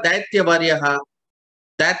Atha Daityavaryaha.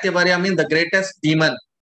 Daityavarya means the greatest demon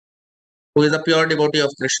who is a pure devotee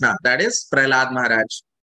of Krishna. That is Prahlad Maharaj.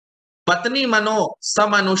 Patni Mano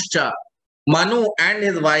Samanushcha. Manu and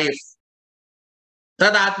his wife.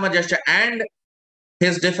 Tad Atmajascha and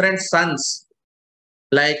his different sons.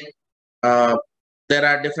 Like there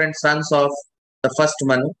are different sons of the first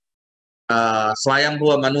Manu.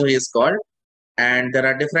 Swayambhuva Manu he is called. And there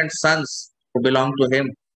are different sons who belong to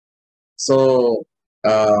him. So,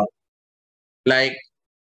 like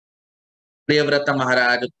Priyavrata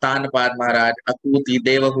Maharaj, Uttanapad Maharaj, Akuti,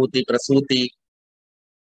 Devahuti, Prasuti.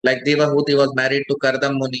 Like Devahuti was married to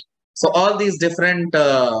Kardam Muni. So all these different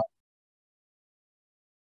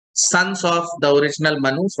sons of the original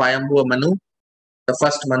Manu, Swayambhuva Manu, the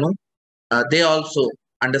first Manu, they also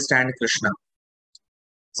understand Krishna.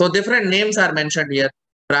 So different names are mentioned here.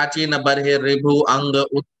 Prachina, Barhir, Ribhu, Anga,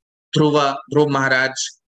 Dhruva, Dhruv Maharaj,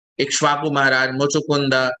 Ikshvaku Maharaj,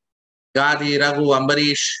 Mochukunda, Gadhi, Raghu,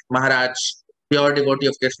 Ambarish Maharaj, pure devotee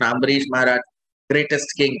of Krishna, Ambarish Maharaj,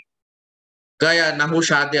 greatest king, Gaya,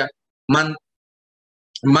 Nahushadya,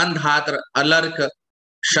 Mandhatra, Alarka,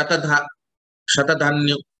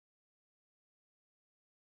 Shatadhanyu,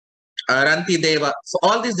 Ranti Deva. So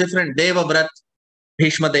all these different Deva Vrat,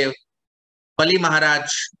 Bhishma Dev, Bali Maharaj,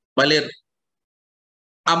 Balir,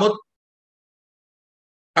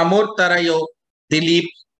 Amurtarayo, Dilip,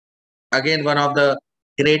 again one of the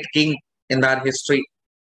great king in our history.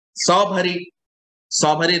 Saubhari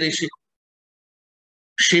Rishi,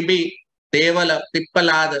 Shibi, Devala,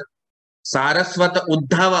 Pippalad, Saraswat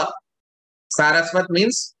Uddhava. Saraswat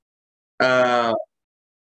means Vyasdev,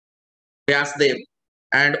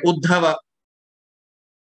 and Uddhav,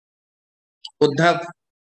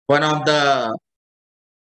 one of the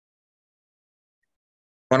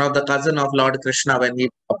cousin of Lord Krishna when he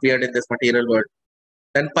appeared in this material world.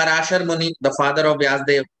 Then Parashar Muni, the father of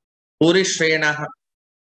Vyasdev, Purishena,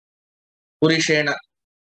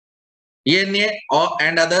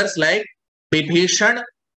 and others like Vibhishan,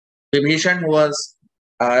 who was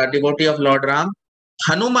a devotee of Lord Ram,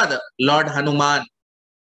 Hanumad, Lord Hanuman,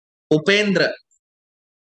 Upendra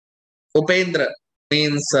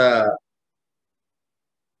means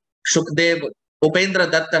Shukdev,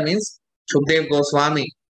 Upendra Datta means Shukdev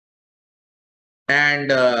Goswami,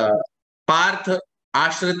 and Parth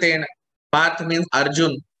Ashriten, Parth means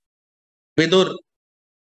Arjun, Vidur,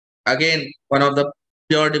 again one of the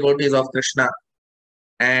pure devotees of Krishna,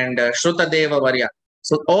 and Shrutadeva Varya.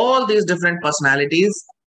 So all these different personalities,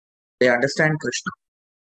 they understand Krishna.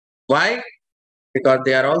 Why? Because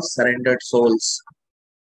they are all surrendered souls.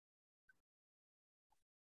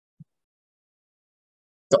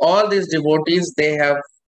 So all these devotees, they have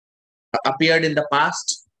appeared in the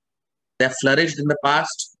past, they have flourished in the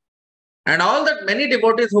past, and all that many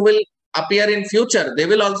devotees who will appear in future, they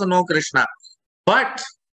will also know Krishna. But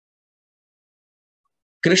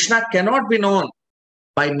Krishna cannot be known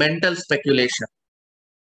by mental speculation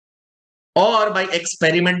or by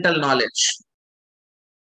experimental knowledge.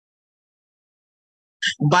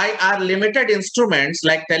 By our limited instruments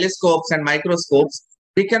like telescopes and microscopes,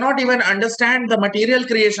 we cannot even understand the material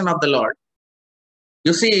creation of the Lord.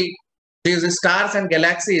 You see, these stars and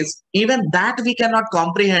galaxies, even that we cannot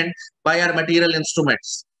comprehend by our material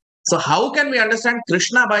instruments. So how can we understand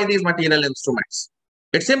Krishna by these material instruments?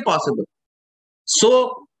 It's impossible.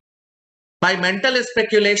 So by mental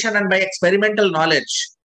speculation and by experimental knowledge,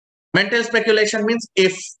 mental speculation means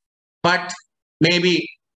if, but, maybe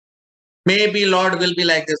Lord will be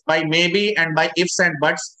like this. By maybe and by ifs and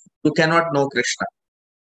buts, you cannot know Krishna.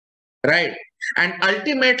 Right? And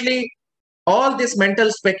ultimately, all this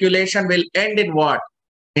mental speculation will end in what?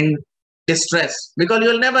 In distress. Because you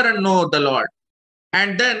will never know the Lord.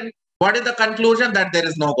 And then, what is the conclusion? That there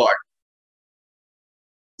is no God.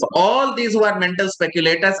 So all these who are mental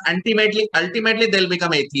speculators, ultimately they'll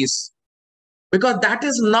become atheists. Because that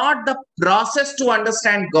is not the process to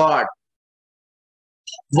understand God.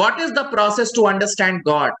 What is the process to understand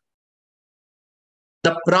God?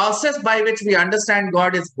 The process by which we understand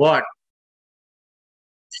God is what?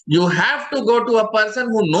 You have to go to a person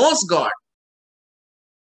who knows God.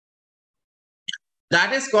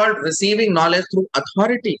 That is called receiving knowledge through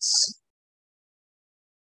authorities.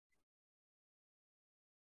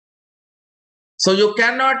 So you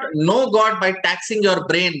cannot know God by taxing your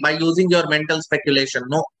brain, by using your mental speculation.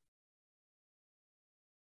 No.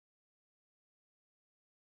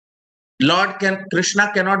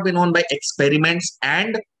 Krishna cannot be known by experiments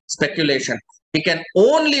and speculation. He can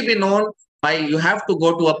only be known by, you have to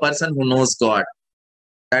go to a person who knows God.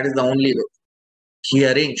 That is the only way.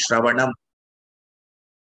 Hearing, Shravanam.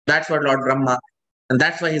 That's what Lord Brahma. And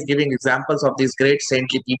that's why he's giving examples of these great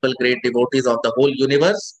saintly people, great devotees of the whole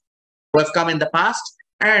universe who have come in the past,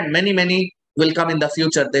 and many, many will come in the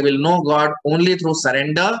future. They will know God only through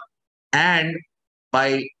surrender and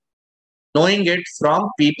by knowing it from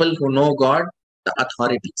people who know God, the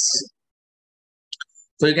authorities.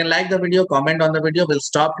 So you can like the video, comment on the video. We'll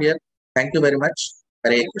stop here. Thank you very much.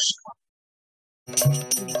 Hare Krishna.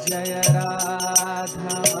 Jaya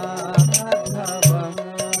Radha Madhavam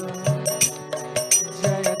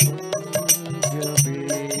Jaya Kunja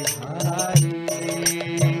Bihari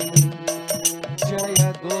Jaya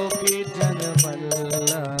Gopi Jana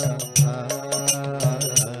Vallabha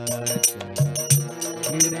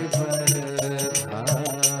Girivardhari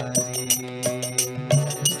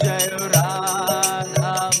Jaya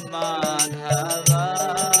Radha Madhava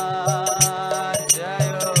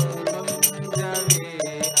Jaya Kunja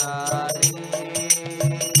Vihari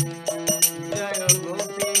Jaya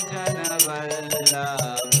Gopi Jana Vallabha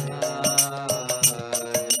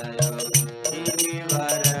Jaya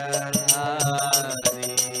Girivardhari.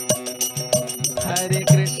 Hare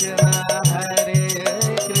Krishna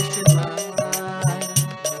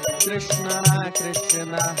Krishna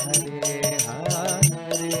Krishna Hare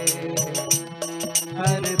Hare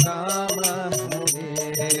Hare Rama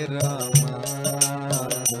Rama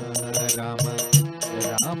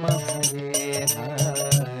Rama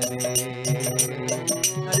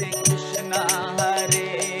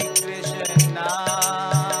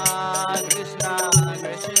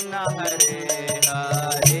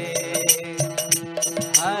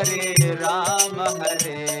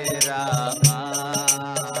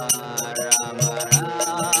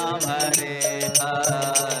Hare Hare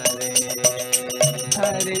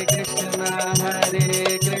Hare Krishna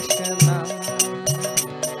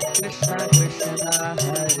Krishna Krishna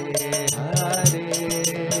Hare Hare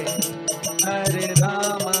Hare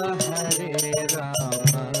Rama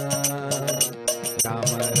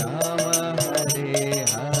Rama Rama Hare Hare. Hare Krishna Krishna Krishna Hare Hare Hare Rama Rama Rama Hare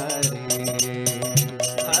Hare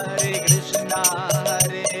Hare Krishna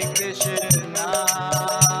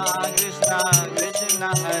Krishna Krishna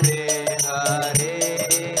Hare Hare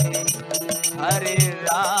Hare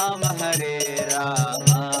Rama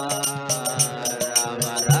Rama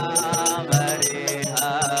Rama Hare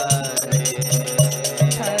Hare.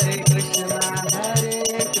 Hare Krishna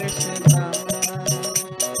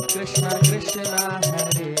Krishna Krishna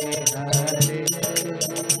Hare Hare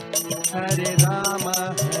Hare Rama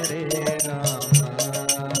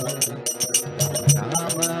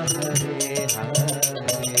Rama Hare Hare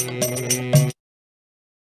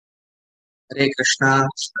हरे कृष्णा।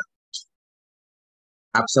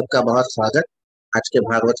 आप सबका बहुत स्वागत आज के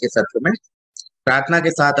भागवत के सत्र में। प्रार्थना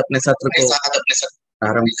के साथ अपने सत्र को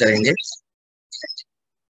प्रारंभ करेंगे।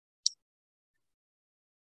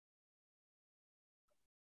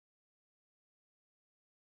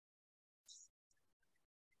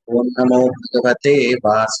 ओम नमो भगवते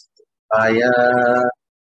वासुदेवाय।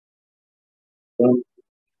 ओम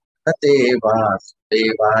भगवते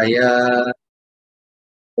वासुदेवाय।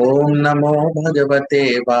 ओम नमो भगवते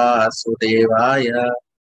वासुदेवाय।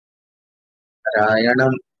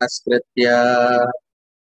 नारायणं नमस्कृत्य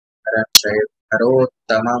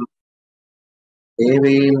नरोत्तमं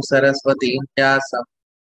देवीं सरस्वतीं व्यासं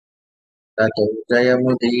ततो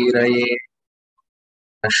जयमुदीरये।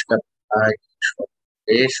 अष्टभक्तेषु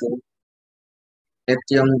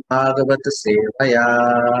नित्यं भागवत सेवया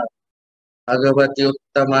भगवति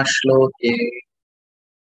उत्तम श्लोके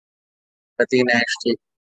प्रति नेक्स्ट।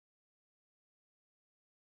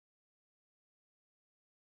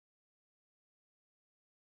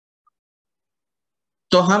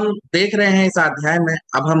 तो हम देख रहे हैं इस अध्याय में,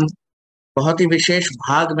 अब हम बहुत ही विशेष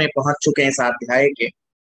भाग में पहुंच चुके हैं इस अध्याय के,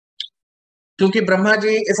 क्योंकि ब्रह्मा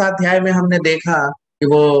जी इस अध्याय में हमने देखा कि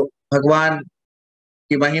वो भगवान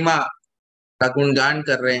की महिमा का गुणगान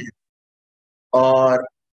कर रहे हैं। और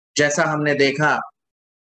जैसा हमने देखा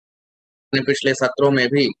अपने पिछले सत्रों में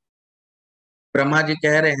भी, ब्रह्मा जी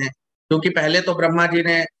कह रहे हैं, क्योंकि पहले तो ब्रह्मा जी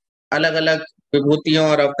ने अलग अलग विभूतियों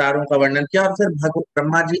और अवतारों का वर्णन किया, और फिर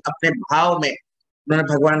ब्रह्मा जी अपने भाव में उन्होंने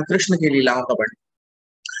भगवान कृष्ण की लीलाओं का वर्णन,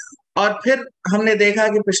 और फिर हमने देखा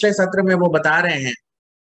कि पिछले सत्र में वो बता रहे हैं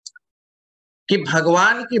कि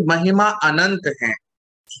भगवान की महिमा अनंत है,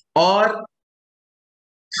 और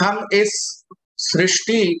हम इस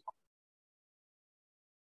सृष्टि,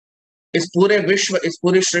 इस पूरे विश्व, इस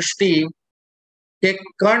पूरी सृष्टि के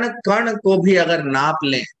कण कण को भी अगर नाप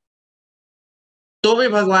लें तो भी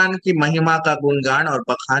भगवान की महिमा का गुणगान और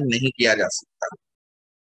बखान नहीं किया जा सकता।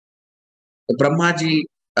 तो ब्रह्मा जी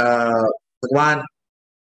भगवान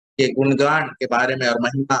के गुणगान के बारे में और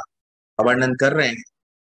महिमा का वर्णन कर रहे हैं,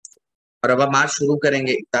 और अब हम आज शुरू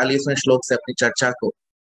करेंगे 41वें श्लोक से अपनी चर्चा को।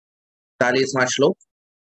 41वां श्लोक।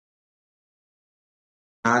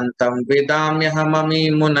 शांतं वेदाम्यहममी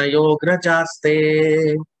मुनयोऽग्रजास्ते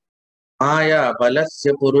माया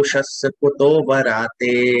बलस्य पुरुषस्य कुतो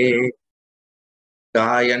वराते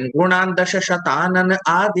गायन् गुणान् दशशतानन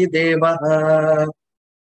आदिदेवः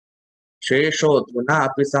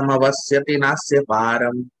शेषोऽधुनापि समवस्यति नास्य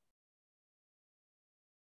पारम्।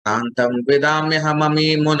 शान्तं विदाम्यहममी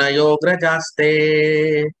मुनयोऽग्रजास्ते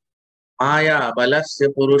माया बलस्य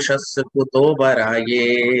पुरुषस्य कुतो वराये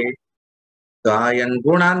गायन्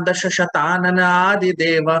गुणान् दशशतानन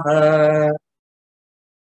आदिदेवः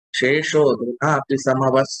शेषोऽधुनापि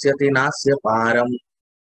समवस्यति नास्य पारम्।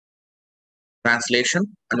 Translation,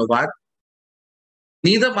 अनुवाद।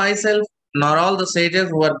 Neither myself nor all the sages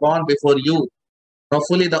who were born before you know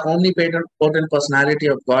fully the omnipotent personality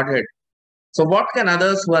of Godhead. So what can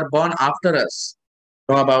others who are born after us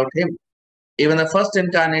know about him? Even the first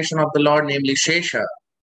incarnation of the Lord, namely Shesha,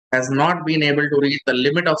 has not been able to reach the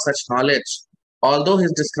limit of such knowledge, although he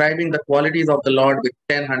is describing the qualities of the Lord with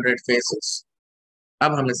 10,100 faces.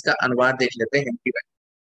 अब हम इसका अनुवाद देख लेते हैं हिंदी में।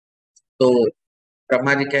 तो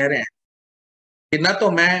ब्रह्मा जी कह रहे हैं कि न तो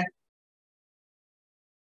मैं,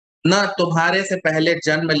 न तुम्हारे से पहले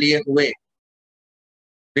जन्म लिए हुए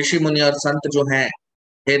ऋषि मुनि और संत जो हैं,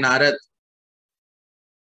 हे नारद,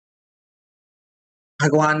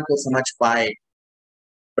 भगवान को समझ पाए।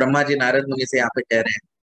 ब्रह्मा जी नारद मुनि से यहाँ पे कह रहे हैं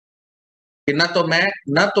कि न तो मैं,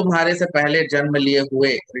 न तुम्हारे से पहले जन्म लिए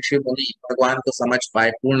हुए ऋषि मुनि भगवान को समझ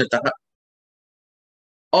पाए पूर्णतः,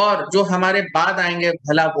 और जो हमारे बाद आएंगे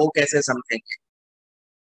भला वो कैसे समझेंगे।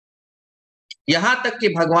 यहां तक कि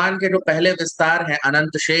भगवान के जो पहले विस्तार हैं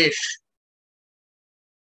अनंत शेष,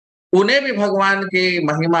 उन्हें भी भगवान की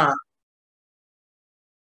महिमा,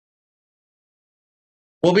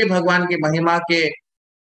 वो भी भगवान की महिमा के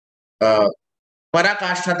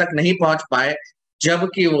पराकाष्ठा तक नहीं पहुंच पाए,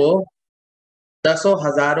 जबकि वो दसों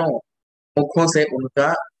हजारों मुखों से उनका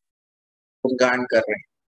गुणगान कर रहे हैं।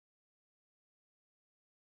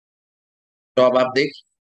 तो अब आप देखिए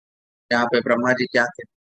यहाँ पे ब्रह्मा जी क्या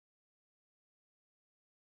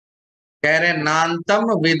कह रहे हैं, नान्तम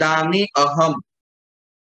विदामी अहम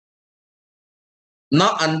न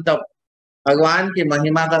अंतम। भगवान की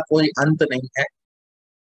महिमा का कोई अंत नहीं है,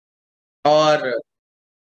 और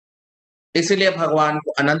इसलिए भगवान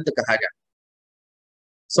को अनंत कहा जाता है।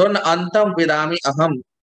 सो न अंतम विदामी अहम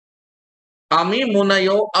अमी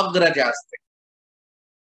मुनयो अग्रजास्ते।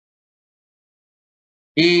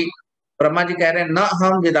 कि ब्रह्मा जी कह रहे हैं न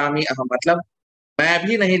हम विदामी अहम, मतलब मैं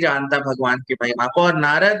भी नहीं जानता भगवान की महिमा को, और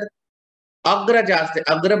नारद अग्रजास्ते,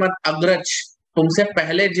 अग्र मत अग्रज, तुमसे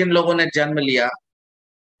पहले जिन लोगों ने जन्म लिया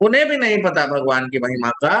उन्हें भी नहीं पता भगवान की महिमा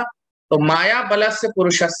का। तो माया बलस्य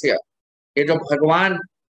पुरुषस्य, ये जो भगवान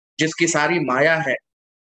जिसकी सारी माया है,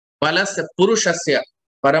 बलस्य पुरुषस्य,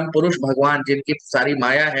 परम पुरुष भगवान जिनकी सारी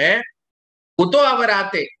माया है, वो तो अवर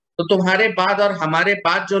आते, तो तुम्हारे बाद और हमारे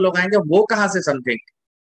बाद जो लोग आएंगे वो कहां से समझेंगे।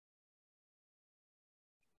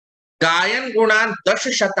 गायन गुणान दश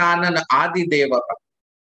शतानन आदि देव।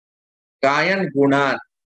 गायन गुणान,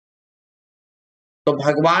 तो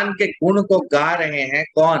भगवान के गुण को गा रहे हैं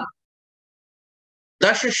कौन?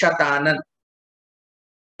 दश शतानन।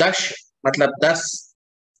 दश मतलब 10,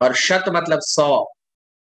 और शत मतलब 100,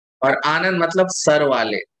 और आनंद मतलब सर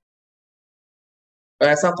वाले। तो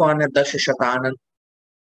ऐसा कौन है दश शतानन?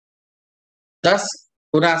 10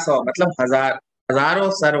 गुना 100 मतलब 1000, हजारों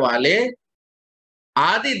सर वाले।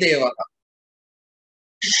 आदि देव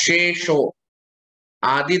शेषो,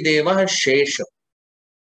 आदि देव शेष,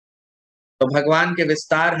 तो भगवान के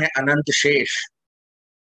विस्तार हैं अनंत शेष,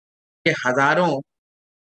 के हजारों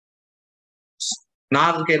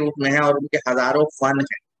नाग के रूप में है, और उनके हजारों फन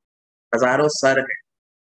है, हजारों सर है।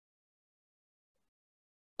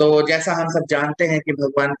 तो जैसा हम सब जानते हैं कि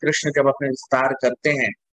भगवान कृष्ण जब अपने विस्तार करते हैं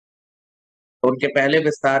तो उनके पहले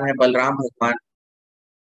विस्तार है बलराम भगवान,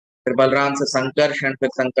 फिर बलराम से संकर्षण, फिर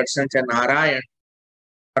संकर्षण से नारायण,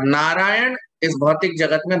 और नारायण इस भौतिक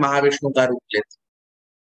जगत में महाविष्णु का रूप लेते,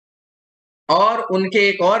 और उनके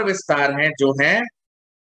एक और विस्तार हैं जो है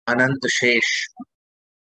अनंत शेष।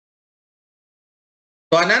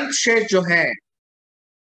 तो अनंत शेष जो है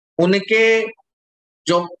उनके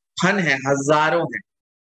जो फन है हजारों हैं,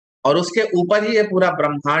 और उसके ऊपर ही ये पूरा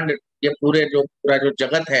ब्रह्मांड, ये पूरा जो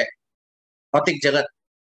जगत है, भौतिक जगत,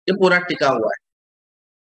 ये पूरा टिका हुआ है।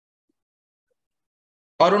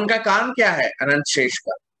 और उनका काम क्या है अनंत शेष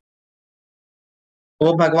का?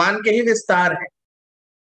 वो भगवान के ही विस्तार है,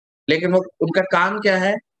 लेकिन वो उनका काम क्या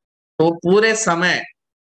है? तो पूरे समय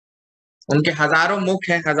उनके हजारों मुख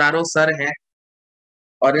हैं, हजारों सर हैं,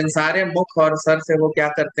 और इन सारे मुख और सर से वो क्या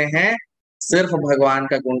करते हैं? सिर्फ भगवान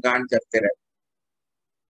का गुणगान करते रहते।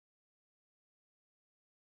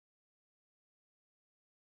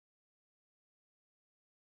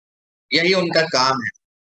 यही उनका काम है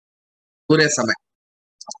पूरे समय।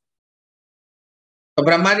 तो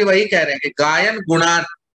ब्रह्मा जी वही कह रहे हैं कि गायन गुणान,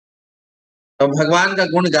 तो भगवान का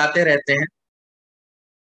गुण गाते रहते हैं।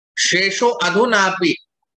 शेषो अधुनापि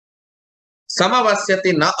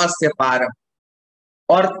समवस्यति न अस्य पारम,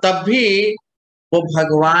 और तब भी वो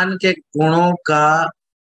भगवान के गुणों का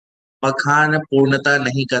बखान पूर्णता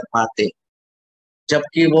नहीं कर पाते,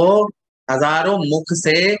 जबकि वो हजारों मुख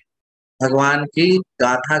से भगवान की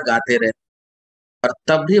गाथा गाते रहते, और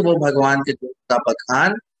तब भी वो भगवान के गुण का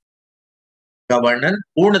बखान का वर्णन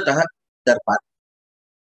पूर्णतः कर पाते।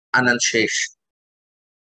 अनंत शेष।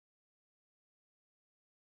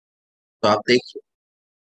 तो आप देखिए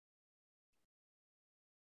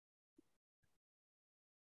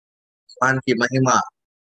भगवान की महिमा,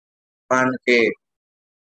 भगवान के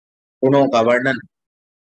गुणों का वर्णन।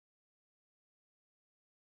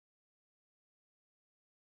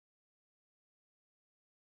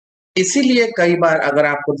 इसीलिए कई बार अगर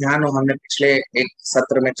आपको ध्यान हो, हमने पिछले एक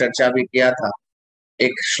सत्र में चर्चा भी किया था,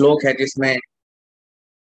 एक श्लोक है जिसमें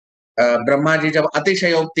ब्रह्मा जी जब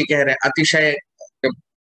अतिशयोक्ति कह रहे हैं,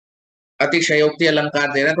 अतिशयोक्ति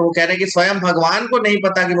अलंकार दे रहे हैं, तो वो कह रहे हैं कि स्वयं भगवान को नहीं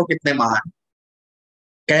पता कि वो कितने महान।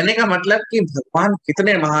 कहने का मतलब कि भगवान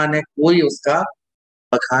कितने महान है, कोई उसका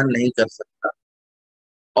बखान नहीं कर सकता।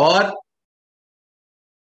 और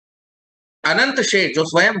अनंत शेष जो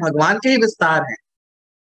स्वयं भगवान के ही विस्तार हैं,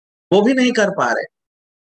 वो भी नहीं कर पा रहे।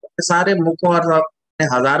 सारे मुखों और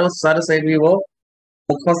हजारों सर से भी वो,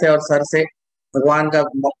 मुखों से और सर से भगवान का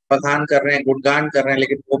बखान कर रहे हैं, गुणगान कर रहे हैं,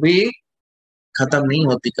 लेकिन वो भी खत्म नहीं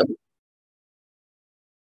होती कभी।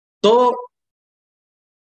 तो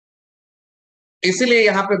इसीलिए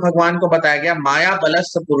यहाँ पे भगवान को बताया गया माया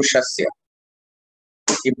बलस्य पुरुषस्य,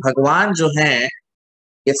 कि भगवान जो है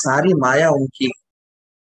ये सारी माया उनकी,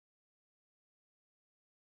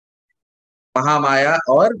 महामाया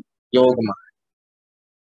और योग माया।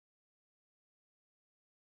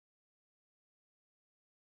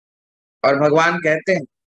 और भगवान कहते हैं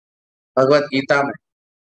भगवत गीता में,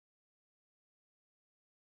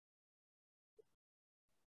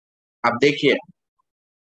 आप देखिए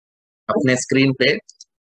अपने स्क्रीन पे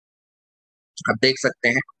आप देख सकते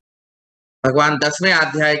हैं, भगवान 10वें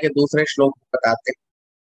अध्याय के दूसरे श्लोक में बताते हैं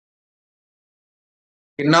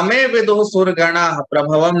कि न मे विदुः सुरगणा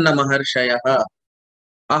प्रभवम न महर्षयः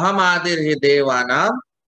अहम आदिर्हि देवानां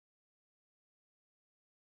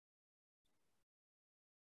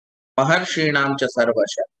महर्षीणां च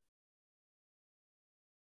सर्वशः,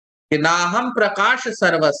 कि नाहम प्रकाश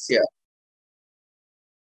सर्वस्य।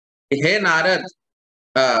 हे नारद,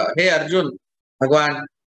 हे अर्जुन, भगवान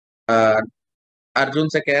अर्जुन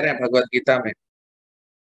से कह रहे हैं भगवत गीता में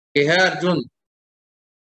कि हे अर्जुन,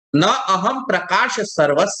 न अहम प्रकाश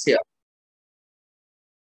सर्वस्य,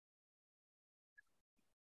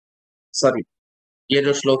 सॉरी ये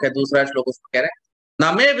जो श्लोक है दूसरा श्लोक, उसमें कह रहे हैं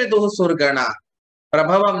न मे विदुः सुरगणा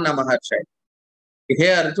प्रभवम न महर्षय। हे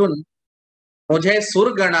अर्जुन, मुझे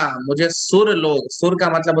सुरगणा, मुझे सुर लोग, सुर का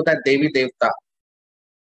मतलब होता है देवी देवता,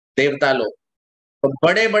 देवता लोग, तो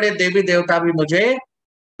बड़े बड़े देवी देवता भी मुझे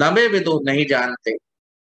न मे विदुः नहीं जानते,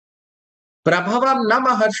 प्रभवम न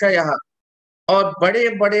महर्षय, और बड़े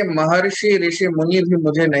बड़े महर्षि ऋषि मुनि भी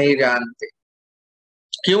मुझे नहीं जानते।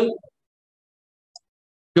 क्यों?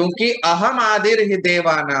 क्योंकि अहम आदिर ही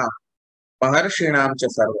देवाना महर्षिणाम च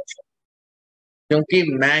सर्वशः, क्योंकि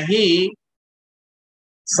मैं ही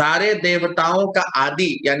सारे देवताओं का आदि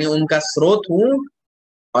यानी उनका स्रोत हूं,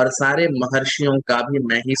 और सारे महर्षियों का भी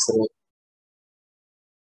मैं ही स्रोत,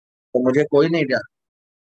 तो मुझे कोई नहीं जानता।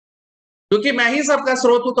 क्योंकि मैं ही सबका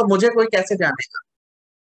स्रोत हूं तो मुझे कोई कैसे जानेगा?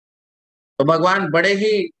 तो भगवान बड़े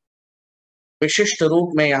ही विशिष्ट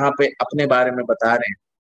रूप में यहाँ पे अपने बारे में बता रहे हैं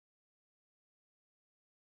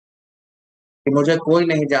कि मुझे कोई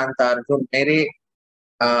नहीं जानता, और जो मेरी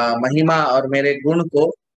महिमा और मेरे गुण को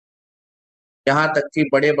यहाँ तक कि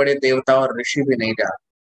बड़े बड़े देवता और ऋषि भी नहीं जानते।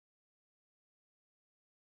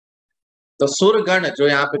 तो सुरगण जो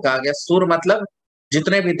यहाँ पे कहा गया, सुर मतलब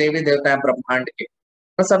जितने भी देवी देवता हैं ब्रह्मांड के,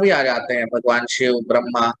 तो सभी आ जाते हैं, भगवान शिव,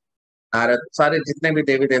 ब्रह्मा, नारद, सारे जितने भी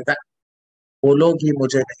देवी देवता हैं, वो लोग ही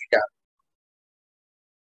मुझे नहीं जानते।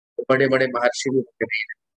 तो बड़े बड़े महर्षि भी मुझे नहीं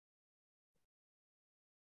जानते।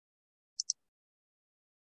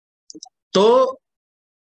 तो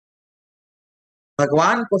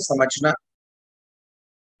भगवान को समझना,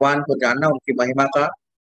 भगवान को जानना, उनकी महिमा का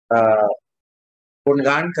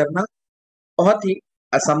गुणगान करना बहुत ही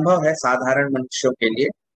असंभव है साधारण मनुष्यों के लिए।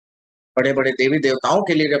 बड़े बड़े देवी देवताओं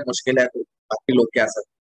के लिए जब मुश्किल है, तो बाकी लोग क्या सकते।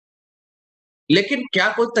 लेकिन क्या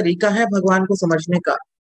कोई तरीका है भगवान को समझने का?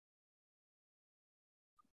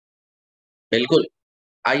 बिल्कुल।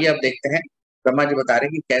 आइए अब देखते हैं, ब्रह्मा जी बता रहे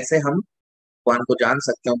हैं कि कैसे हम भगवान को जान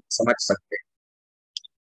सकते हैं, समझ सकते हैं।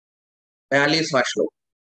 42वां श्लोक।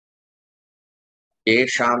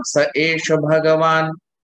 येषां स एष भगवान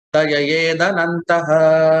तययेदनन्तः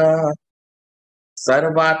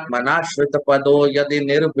सर्वात्मनाश्रित पदो यदि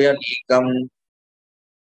निर्व्यलीकम्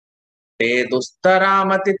ते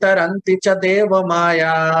दुस्तरामति तरन्ति च देव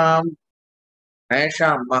मायाम्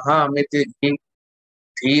ऐषां महामिति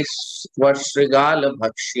धीस्वशृगाल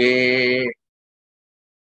भक्ष्ये।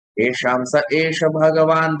 येषां स एष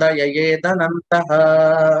भगवान् दययेदनन्तः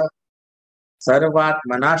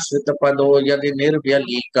सर्वात्मनाश्रित पदो यदि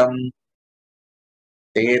निर्व्यलीकम्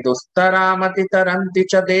ते दुस्तरामति तरन्ति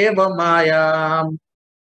च देव मायाम्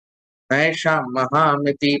नैषां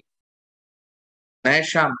महामिति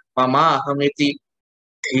नैषां ममाहमिति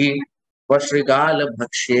धी वशृगाल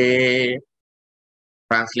भक्ष्ये।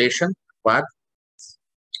 Translation: But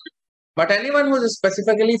anyone who is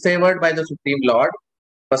specifically favored by the Supreme Lord,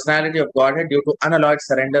 personality of Godhead, due to unalloyed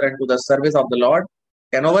surrender and to the service of the Lord,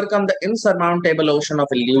 can overcome the insurmountable ocean of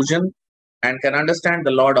illusion and can understand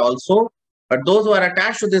the Lord also. But those who are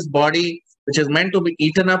attached to this body, which is meant to be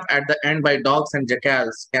eaten up at the end by dogs and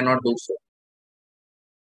jackals, cannot do so.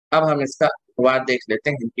 अब हम इसका अनुवाद देख लेते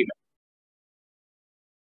हैं हिंदी में।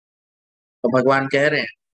 तो भगवान कह रहे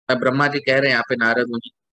हैं, ब्रह्मा जी कह रहे हैं यहाँ पे नारद मुनि,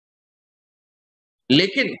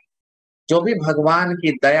 लेकिन जो भी भगवान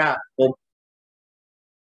की दया को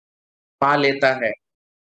पा लेता है,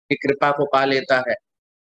 की कृपा को पा लेता है,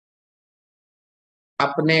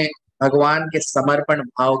 अपने भगवान के समर्पण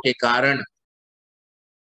भाव के कारण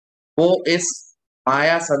वो इस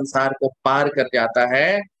माया संसार को पार कर जाता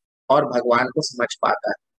है और भगवान को समझ पाता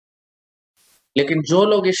है। लेकिन जो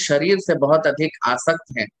लोग इस शरीर से बहुत अधिक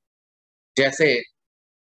आसक्त हैं, जैसे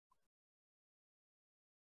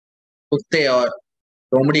कुत्ते और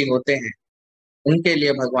लोमड़ी होते हैं, उनके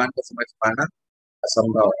लिए भगवान को समझ पाना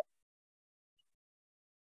असंभव है।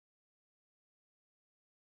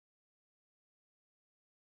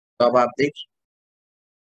 तो अब आप देखिए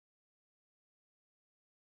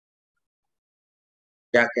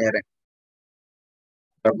क्या कह रहे हैं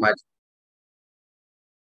ब्रह्मा जी।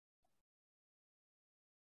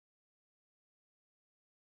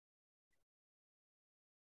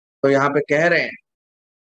 तो यहाँ पे कह रहे हैं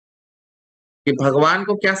कि भगवान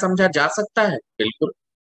को क्या समझा जा सकता है? बिल्कुल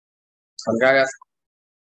समझा जा सकता,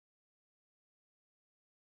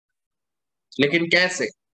 लेकिन कैसे,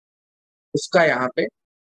 उसका यहाँ पे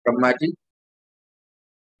ब्रह्मा जी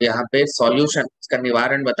यहाँ पे सॉल्यूशन, इसका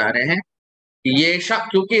निवारण बता रहे हैं कि ये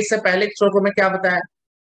क्योंकि इससे पहले श्लोकों में क्या बताया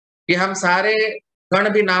कि हम सारे कण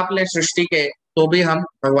भी नाप लें सृष्टि के तो भी हम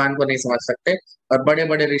भगवान को नहीं समझ सकते, और बड़े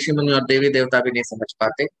बड़े ऋषि मुनि और देवी देवता भी नहीं समझ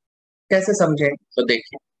पाते। कैसे समझे? तो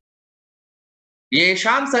देखिए,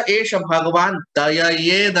 येषां स एष भगवान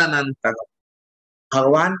दययेदनन्तः,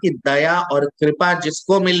 भगवान की दया और कृपा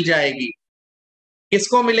जिसको मिल जाएगी,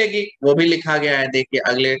 किसको मिलेगी वो भी लिखा गया है, देखिए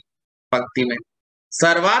अगले पंक्ति में,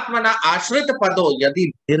 सर्वात्मना आश्रित पदो यदि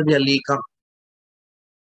निर्व्यलीकम्,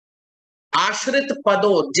 आश्रित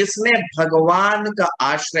पदो, जिसने भगवान का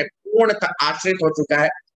आश्रय पूर्णतः आश्रित हो चुका है,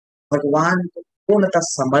 भगवान को पूर्णतः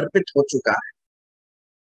समर्पित हो चुका है,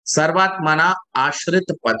 सर्वात्मना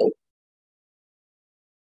आश्रित पदो,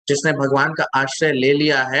 जिसने भगवान का आश्रय ले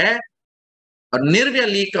लिया है, और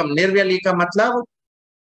निर्व्यलीकम, निर्व्यलीकम मतलब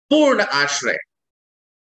पूर्ण आश्रय,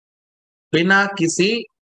 बिना किसी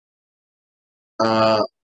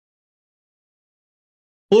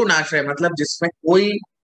पूर्ण आश्रय मतलब जिसमें कोई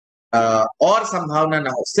और संभावना ना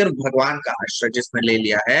हो, सिर्फ भगवान का आश्रय जिसने ले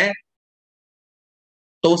लिया है,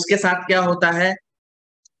 तो उसके साथ क्या होता है?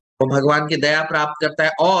 वो भगवान की दया प्राप्त करता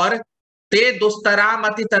है और ते दुस्तराम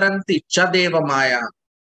अति तरंती च देव माया,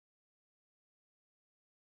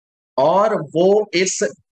 और वो इस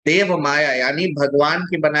देव माया यानी भगवान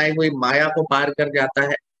की बनाई हुई माया को पार कर जाता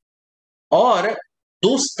है। और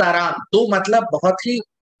दुस्तराम, दु मतलब बहुत ही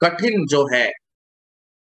कठिन जो है,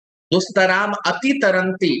 दुस्तराम अति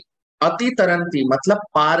तरंती, अति तरंती मतलब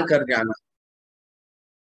पार कर जाना।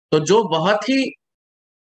 तो जो बहुत ही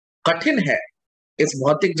कठिन है इस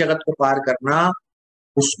भौतिक जगत को पार करना,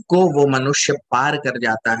 उसको वो मनुष्य पार कर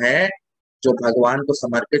जाता है जो भगवान को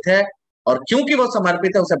समर्पित है। और क्योंकि वो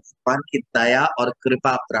समर्पित है, उसे भगवान की दया और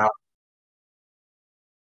कृपा प्राप्त।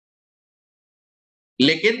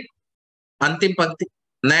 लेकिन अंतिम पंक्ति,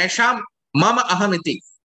 नैषाम मम अहमिति,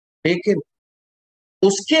 लेकिन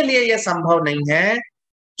उसके लिए यह संभव नहीं है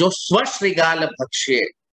जो स्वश्रृगाल भक्ष्य,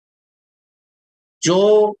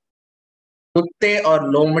 जो कुत्ते और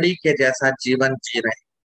लोमड़ी के जैसा जीवन जी रहे हैं।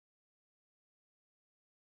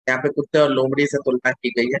 यहाँ पे कुत्ते और लोमड़ी से तुलना की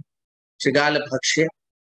गई है। श्रृगाल भक्ष्य,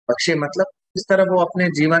 भक्ष्य मतलब इस तरह वो अपने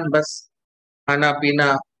जीवन बस खाना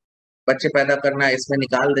पीना, बच्चे पैदा करना, इसमें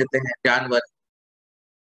निकाल देते हैं जानवर।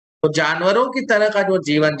 तो जानवरों की तरह का जो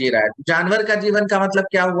जीवन जी रहा है, जानवर का जीवन का मतलब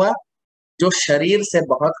क्या हुआ, जो शरीर से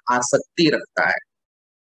बहुत आसक्ति रखता है,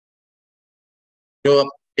 जो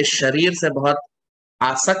इस शरीर से बहुत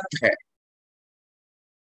आसक्त है,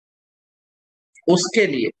 उसके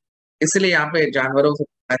लिए, इसलिए यहाँ पे जानवरों से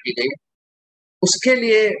तुलना की गई है। उसके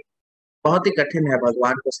लिए बहुत ही कठिन है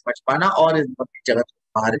भगवान को समझ पाना और इस भौतिक जगत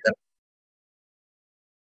को पार करना।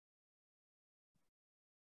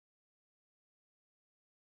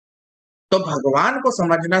 तो भगवान को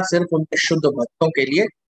समझना सिर्फ उनके शुद्ध भक्तों के लिए,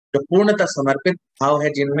 जो पूर्णतः समर्पित भाव है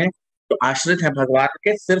जिनमें, जो आश्रित है भगवान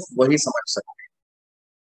के, सिर्फ वही समझ सकते हैं।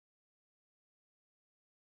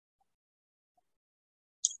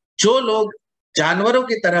 जो लोग जानवरों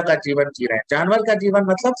की तरह का जीवन जी रहे हैं, जानवर का जीवन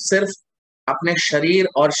मतलब सिर्फ अपने शरीर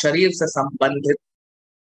और शरीर से संबंधित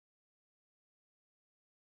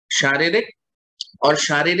शारीरिक और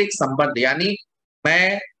शारीरिक संबंध, यानी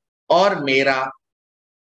मैं और मेरा,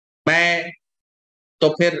 मैं तो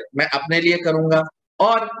फिर मैं अपने लिए करूंगा,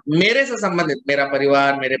 और मेरे से संबंधित मेरा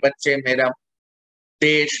परिवार, मेरे बच्चे, मेरा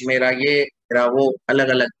देश, मेरा ये, मेरा वो, अलग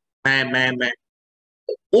अलग मैं,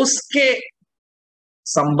 उसके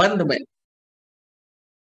संबंध में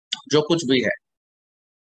जो कुछ भी है।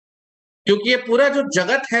 क्योंकि ये पूरा जो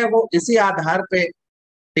जगत है वो इसी आधार पे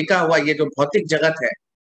टिका हुआ, ये जो भौतिक जगत है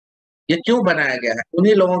ये क्यों बनाया गया है,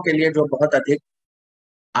 उन्हीं लोगों के लिए जो बहुत अधिक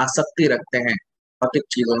आसक्ति रखते हैं भौतिक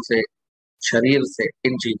चीजों से, शरीर से,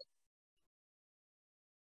 इन चीजों।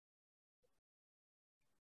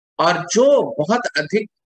 और जो बहुत अधिक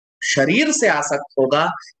शरीर से आसक्त होगा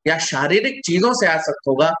या शारीरिक चीजों से आसक्त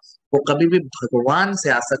होगा, वो कभी भी भगवान से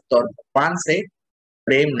आसक्त और भगवान से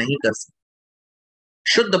प्रेम नहीं कर सकता।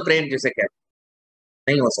 शुद्ध प्रेम जिसे कहते हैं,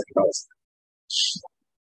 नहीं हो सकता उसका।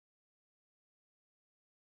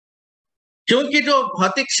 क्योंकि जो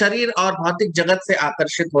भौतिक शरीर और भौतिक जगत से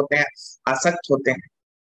आकर्षित होते हैं, आसक्त होते हैं,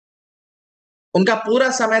 उनका पूरा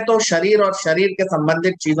समय तो शरीर और शरीर के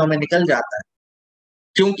संबंधित चीजों में निकल जाता है।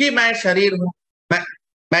 क्योंकि मैं शरीर हूं,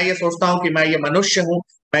 मैं ये सोचता हूं कि मैं ये मनुष्य हूं,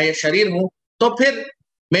 मैं ये शरीर हूं, तो फिर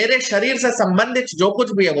मेरे शरीर से संबंधित जो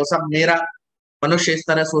कुछ भी है वो सब मेरा। मनुष्य इस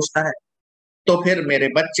तरह सोचता है। तो फिर मेरे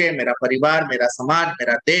बच्चे, मेरा परिवार, मेरा समाज,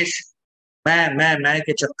 मेरा देश, मैं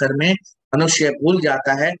के चक्कर में मनुष्य भूल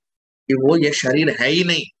जाता है कि वो ये शरीर है ही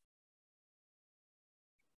नहीं।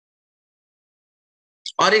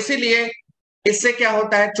 और इसीलिए इससे क्या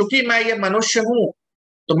होता है, चूंकि मैं ये मनुष्य हूं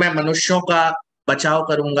तो मैं मनुष्यों का बचाव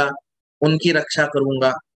करूंगा, उनकी रक्षा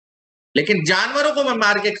करूंगा, लेकिन जानवरों को मैं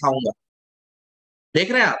मार के खाऊंगा।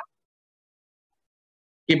 देख रहे हैं आप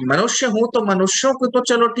कि मनुष्य हूं तो मनुष्यों को तो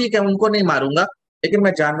चलो ठीक है, उनको नहीं मारूंगा, लेकिन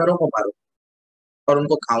मैं जानवरों को मारूंगा और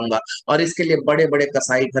उनको खाऊंगा। और इसके लिए बड़े बड़े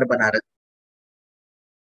कसाई घर बना रहे।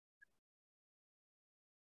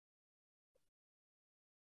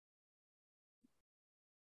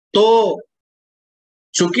 तो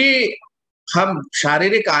चूंकि हम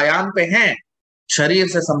शारीरिक आयाम पे हैं, शरीर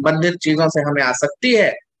से संबंधित चीजों से हमें आसक्ति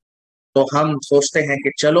है, तो हम सोचते हैं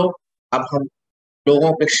कि चलो अब हम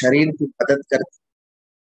लोगों के शरीर की मदद करते,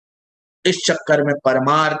 इस चक्कर में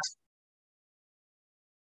परमार्थ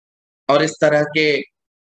और इस तरह के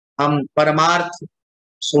हम परमार्थ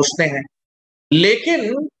सोचते हैं।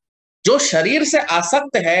 लेकिन जो शरीर से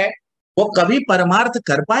आसक्त है वो कभी परमार्थ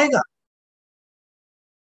कर पाएगा,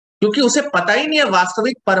 क्योंकि उसे पता ही नहीं है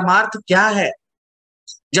वास्तविक परमार्थ क्या है।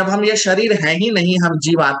 जब हम ये शरीर है ही नहीं, हम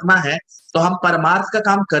जीवात्मा है, तो हम परमार्थ का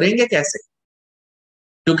काम करेंगे कैसे?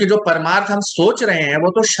 क्योंकि जो परमार्थ हम सोच रहे हैं वो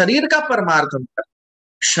तो शरीर का परमार्थ हम कर,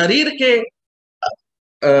 शरीर के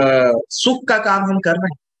सुख का काम हम कर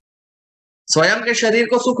रहे हैं। स्वयं के शरीर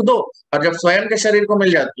को सुख दो, और जब स्वयं के शरीर को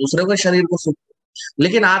मिल जाए दूसरे के शरीर को सुख दो।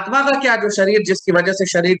 लेकिन आत्मा का क्या, जो शरीर जिसकी वजह से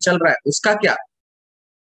शरीर चल रहा है उसका क्या?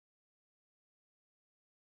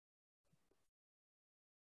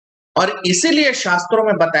 और इसीलिए शास्त्रों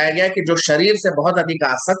में बताया गया कि जो शरीर से बहुत अधिक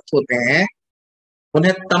आसक्त होते हैं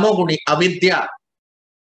उन्हें तमोगुणी अविद्या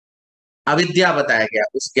अविद्या बताया गया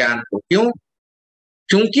उस ज्ञान को। क्यों?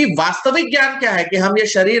 क्योंकि वास्तविक ज्ञान क्या है कि हम ये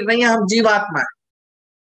शरीर नहीं है, हम जीवात्मा है,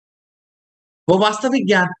 वो वास्तविक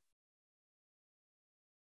ज्ञान।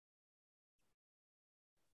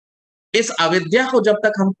 इस अविद्या को जब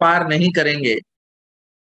तक हम पार नहीं करेंगे,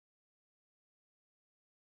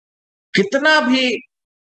 कितना भी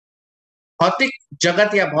भौतिक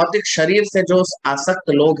जगत या भौतिक शरीर से जो आसक्त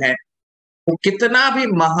लोग हैं वो कितना भी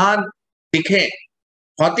महान दिखे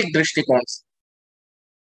भौतिक दृष्टिकोण से,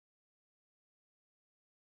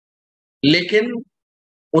 लेकिन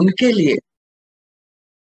उनके लिए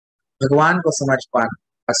भगवान को समझ पाना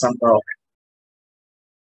असंभव है।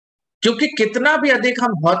 क्योंकि कितना भी अधिक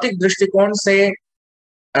हम भौतिक दृष्टिकोण से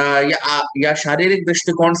या शारीरिक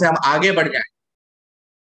दृष्टिकोण से हम आगे बढ़ जाएं,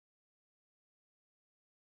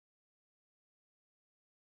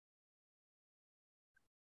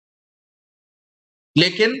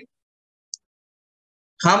 लेकिन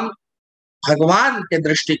हम भगवान के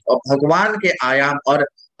भगवान के आयाम और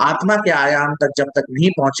आत्मा के आयाम तक जब तक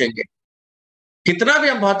नहीं पहुंचेंगे, कितना भी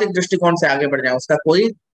हम भौतिक दृष्टिकोण से आगे बढ़ जाएं उसका कोई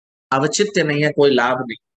औचित्य नहीं है, कोई लाभ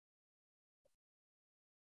नहीं।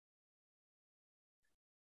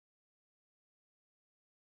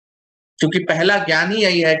 क्योंकि पहला ज्ञान ही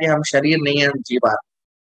यही है कि हम शरीर नहीं है, हम जीवात्मा,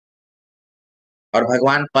 और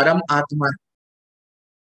भगवान परम आत्मा है।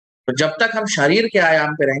 तो जब तक हम शरीर के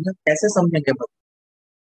आयाम पे रहेंगे कैसे समझेंगे भगवान?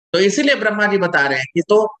 तो इसीलिए ब्रह्मा जी बता रहे हैं कि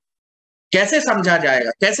तो कैसे समझा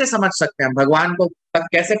जाएगा, कैसे समझ सकते हैं भगवान को, तक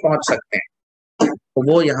कैसे पहुंच सकते हैं? तो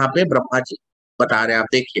वो यहाँ पे ब्रह्मा जी बता रहे हैं, आप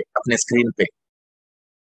देखिए अपने स्क्रीन पे,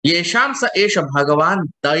 ये शाम स एष भगवान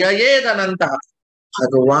दययेद अनंत।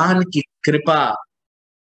 भगवान की कृपा,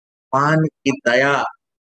 भगवान की दया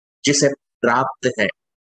जिसे प्राप्त है,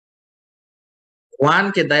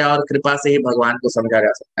 भगवान के दया और कृपा से ही भगवान को समझा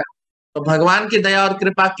जा सकता है। तो भगवान की दया और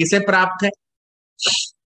कृपा किसे प्राप्त है?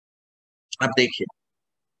 अब देखिए,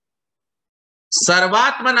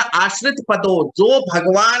 सर्वात्मन आश्रित पदो, जो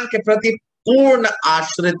भगवान के प्रति पूर्ण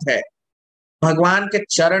आश्रित है, भगवान के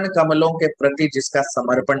चरण कमलों के प्रति जिसका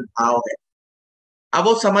समर्पण भाव है। अब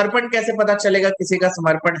वो समर्पण कैसे पता चलेगा किसी का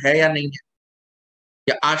समर्पण है या नहीं है,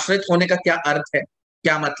 या आश्रित होने का क्या अर्थ है,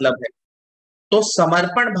 क्या मतलब है? तो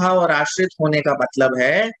समर्पण भाव और आश्रित होने का मतलब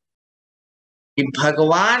है कि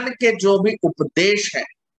भगवान के जो भी उपदेश है,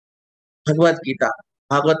 भगवत गीता,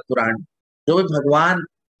 भागवत पुराण, जो भी भगवान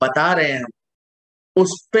बता रहे हैं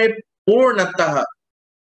उस पे पूर्णतः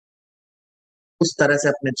उस तरह से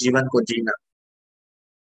अपने जीवन को जीना।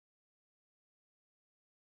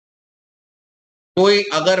 कोई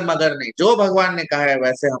अगर मगर नहीं, जो भगवान ने कहा है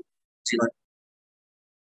वैसे हम जीवन।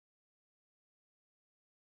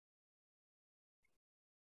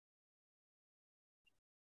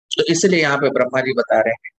 तो इसलिए यहाँ पे ब्रह्मा जी बता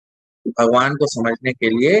रहे हैं कि भगवान को समझने के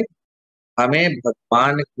लिए हमें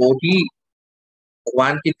भगवान को ही,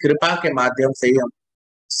 भगवान की कृपा के माध्यम से ही हम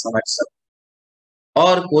समझ सकते,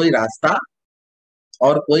 और कोई रास्ता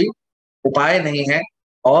और कोई उपाय नहीं है।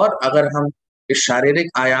 और अगर हम इस शारीरिक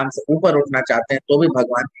आयाम से ऊपर उठना चाहते हैं तो भी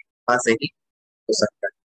भगवान की कृपा से ही हो सकता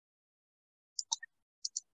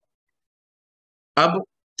है। अब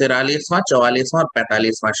 43वां, 44वां और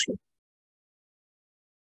 45वां श्लोक।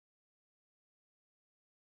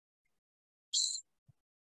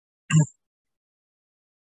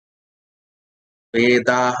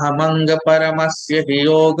 वेदाहमंग परमस्य हि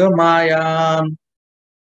योग मायाम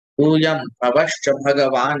यूयं भवश्च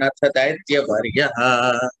भगवानथ दैत्यवर्यः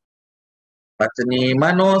पत्नी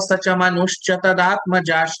मनो सच मनुश्च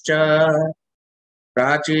तदात्मजाश्च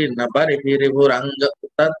प्राचीन बर्हिरिभुरंग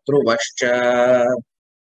तद्ध्रुवश्च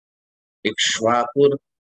इक्ष्वाकुर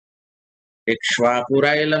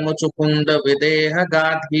इक्ष्वाकुरैलमुचुकुंद विदेह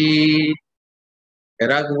गाधी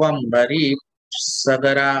रघुवंबरी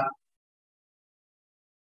सगरा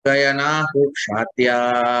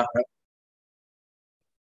गयनाहुक्षात्याः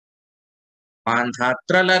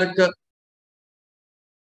आन्धात्रलर्क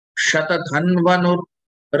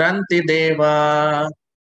शतधन्वनुरन्ति देवा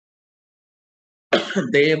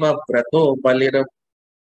देवव्रतो बलिर्दरयो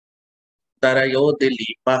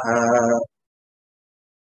दिलीपः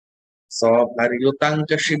सौभर्युतंक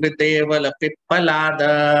शिवदेवल पिप्पलाद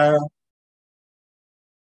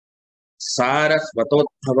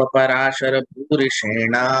सारस्वतोद्भव पराशर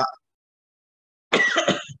भूरिषेणा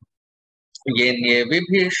ये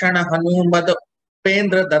विभीषण हनुमद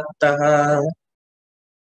पेन्द्र दत्तः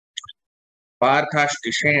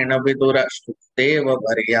पार्थाष्टिशेन विदुरश्रुतेव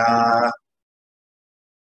वर्या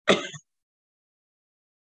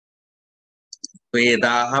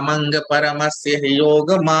वेदाहमंग परमस्य हि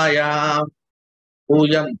योग माया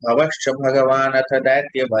पूयं भवश्च भगवानथ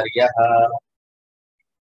दैत्यवर्यः।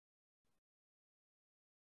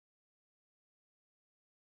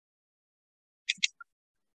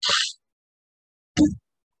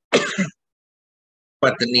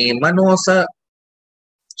 पत्नी मनोस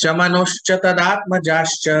च मनुश्च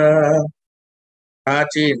तदात्मजाश्च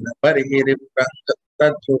प्राचीन बर्हिरिवृङ्ग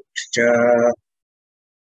तद्धुश्च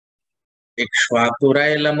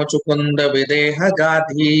इक्ष्वाकुरैलमुचुकुन्द विदेह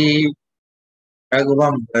गाधी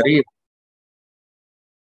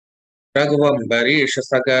रघुवंबरीश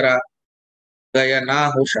सगरा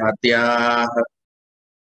गयनाहुषाद्याः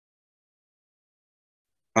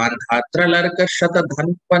मान्धात्रलर्क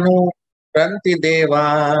शतधन्वनु रन्ति देवा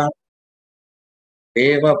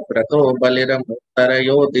देवव्रतो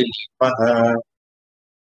बलिरमुत्तरयो दिलीपः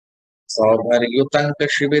सौभर्युतंक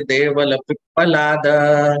शिवि देवल पिप्पलाद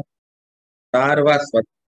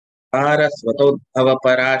सारस्वतोद्भव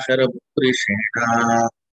पराशर भूरिषेणा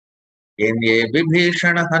येन्ये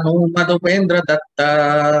विभीषण हनुमदुपेन्द्र दत्त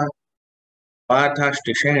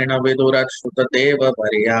पार्थाष्टिशेन विदुरश्रुत देव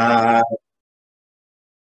वर्या।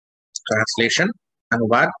 ट्रांसलेशन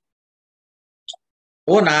अनुवाद।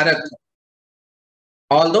 O Narad,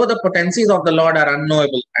 although the potencies of the Lord are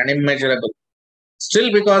unknowable and immeasurable,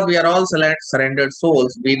 still because we are all surrendered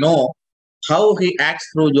souls, we know how he acts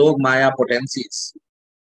through Yog Maya potencies.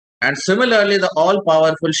 And similarly, the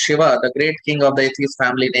all-powerful Shiva, the great king of the atheist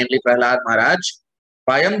family, namely Prahlad Maharaj,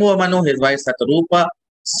 Swayambhuva Manu, his wife Satarupa,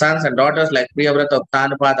 sons and daughters like Priyavrata,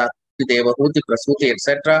 Uttanapad, Devahuti, Prasuti,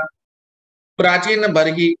 etc. Prachina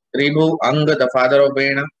Barhi, Ribhu, Anga, the father of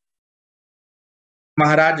Vena,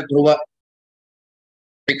 Maharaj Dhruva,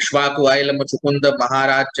 Ikshvaku, Aila, Muchukunda,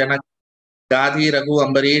 Maharaj Janak, Gadhi, Raghu,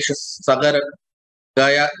 Ambarish, Sagar,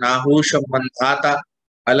 Gaya, Nahusha, Mandhata,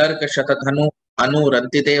 Alarka, Shatadhanu, Anu,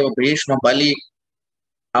 Rantidev, Bhishma, Bali,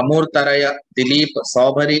 Amurtaraya, Dilip,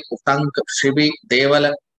 Saubhari, Utank, Shivi,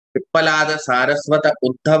 Devala, Pippalada, Saraswata,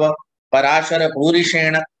 Uddhava, Parashara,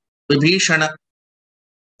 Purishena, Vibhishana,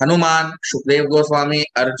 Hanuman, Shukdev Goswami,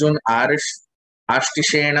 Arjun, Arish,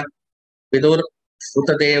 Ashtishena, Vidur,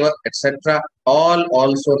 Sutadeva, etc. all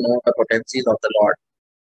also know the potencies of the Lord.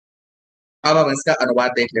 अब हम इसका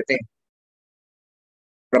अनुवाद देख लेते हैं।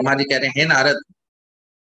 ब्रह्मा जी कह रहे हैं, नारद,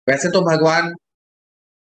 वैसे तो भगवान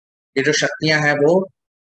ये जो शक्तियां हैं वो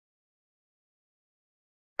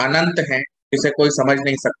अनंत हैं, जिसे कोई समझ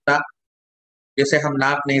नहीं सकता, जिसे हम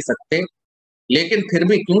नाप नहीं सकते, लेकिन फिर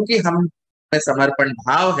भी क्योंकि हम में समर्पण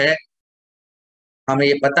भाव है, हमें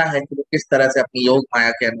ये पता है कि वो किस तरह से अपनी योग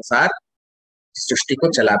माया के अनुसार सृष्टि को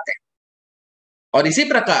चलाते हैं। और इसी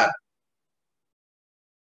प्रकार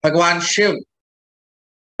भगवान शिव,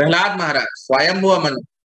 प्रहलाद महाराज, स्वयंभुव मनु,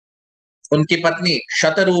 उनकी पत्नी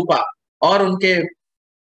शतरूपा और उनके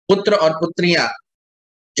पुत्र और पुत्रियां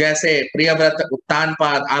जैसे प्रियव्रत,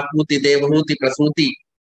 उत्तानपाद, आकुति, देवहूति, प्रसूति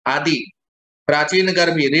आदि, प्राचीन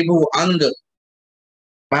गर्भी, रिभु, अंग,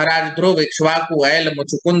 महाराज ध्रुव, इक्ष्वाकु, ऐल,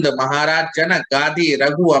 मुचुकुंद, महाराज जनक, गाधी,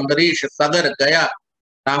 रघु, अम्बरीश, सगर, गया,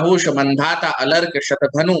 नाहुष, मंधाता, अलर्क,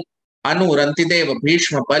 शतधनु, अनु, रंतिदेव,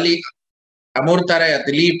 भीष्म, बलि, अमूर्तरय,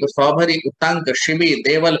 दिलीप, सौभरी, उत्तंक, शिबि,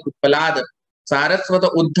 देवल, पिप्पलाद, सारस्वत,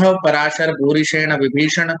 उद्धव, पराशर, भूरिषेण,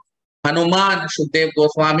 विभीषण, हनुमान, सुखदेव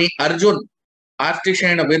गोस्वामी, अर्जुन,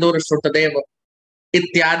 आर्तिशेण, विदुर, श्रुतदेव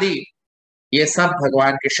इत्यादि, ये सब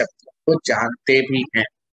भगवान की शक्तियों को जानते भी हैं।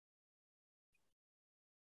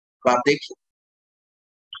 तो आप देखिए,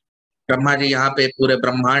 ब्रह्मा जी यहाँ पे पूरे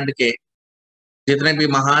ब्रह्मांड के जितने भी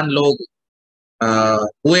महान लोग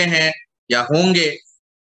हुए हैं या होंगे,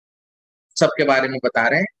 सबके बारे में बता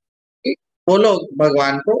रहे हैं कि वो लोग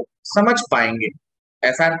भगवान को समझ पाएंगे।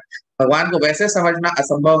 ऐसा भगवान को वैसे समझना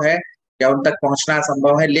असंभव है या उन तक पहुंचना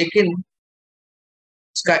असंभव है, लेकिन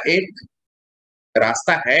उसका एक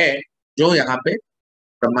रास्ता है जो यहाँ पे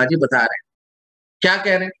ब्रह्मा जी बता रहे हैं। क्या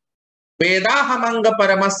कह रहे हैं? वेदाहमंग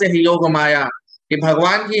परमस्य हि योग माया, कि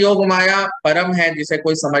भगवान की योग माया परम है जिसे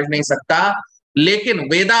कोई समझ नहीं सकता, लेकिन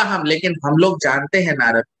वेदाहम, लेकिन हम लोग जानते हैं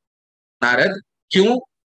नारद। नारद क्यों?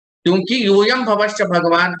 क्योंकि यूयम भवश्च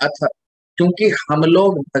भगवान अथ, क्योंकि हम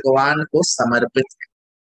लोग भगवान को समर्पित हैं।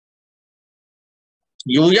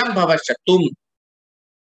 यूयम भवश्च तुम,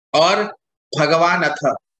 और भगवान अथ,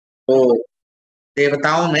 तो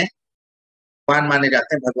देवताओं में भगवान माने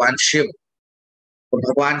जाते हैं भगवान शिव। तो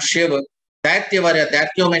भगवान शिव दैत्यवर्य,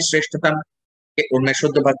 दैत्यों में श्रेष्ठतम, उनमें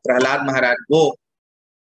शुद्ध भक्त प्रहलाद महाराज, वो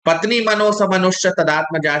पत्नी मनोस मनुष्य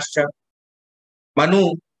तदात्मजाश्च, मनु,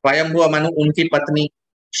 स्वयंभुव मनु, उनकी पत्नी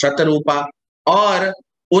शतरूपा, और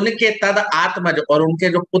उनके तद आत्मज और उनके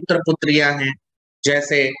जो पुत्र पुत्रियां हैं,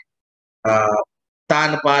 जैसे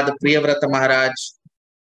तानपाद, प्रियव्रत महाराज,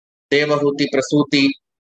 देवहूति, प्रसूति,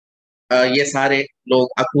 ये सारे लोग,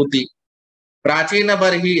 अकूति, प्राचीन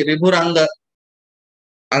बरही, ऋभुरंग,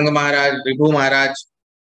 अंग महाराज, ऋभु महाराज,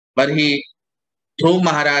 बरही, ध्रुव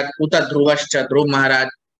महाराज, उत ध्रुवश्च, ध्रुव महाराज,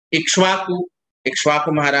 इक्ष्वाकु,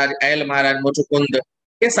 इक्ष्वाकु महाराज, ऐल महाराज, मुचुकुंद,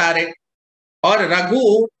 ये सारे, और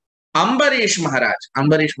रघु, अम्बरीश महाराज,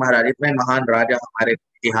 अम्बरीश महाराज इतने महान राजा हमारे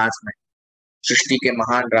इतिहास में, सृष्टि के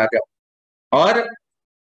महान राजा, और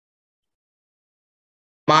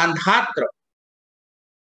मांधात्र,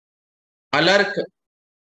 अलर्क,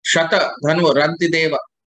 शत, धनु, रंतिदेव,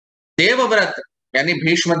 देवव्रत यानी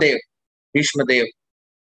भीष्मदेव, भीष्मदेव,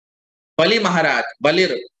 बलि महाराज,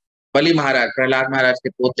 बलिर, बलि महाराज, प्रहलाद महाराज के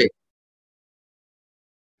पोते,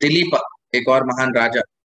 दिलीप, एक और महान राजा,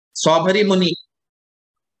 सौभरी मुनि,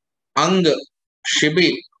 अंग,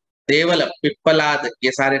 शिबि, देवल, पिप्पलाद,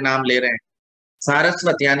 ये सारे नाम ले रहे हैं,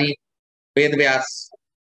 सारस्वत यानी वेद व्यास,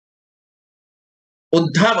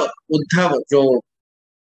 उद्धव, उद्धव जो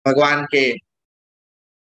भगवान के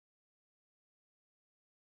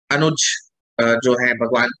अनुज जो है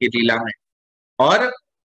भगवान की लीला में, और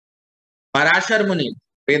पराशर मुनि,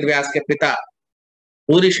 वेद व्यास के पिता,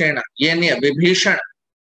 भूरिसेन, ये विभीषण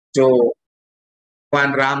जो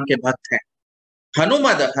भगवान राम के भक्त हैं,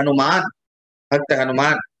 हनुमद, हनुमान, भक्त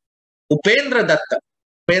हनुमान, उपेंद्र दत्त,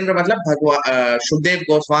 उपेंद्र मतलब भगवान सुखदेव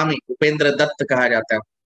गोस्वामी, उपेंद्र दत्त कहा जाता है,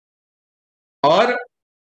 और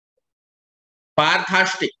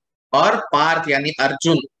पार्थाष्टि, और पार्थ यानी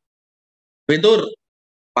अर्जुन, विदुर,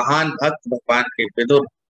 महान भक्त भगवान के, विदुर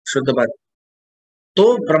शुद्ध भक्त। तो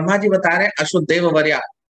ब्रह्मा जी बता रहे हैं अशुद्ध देव वर्या,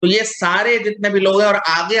 तो ये सारे जितने भी लोग हैं और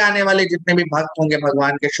आगे आने वाले जितने भी भक्त होंगे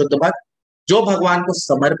भगवान के, शुद्ध भक्त, जो भगवान को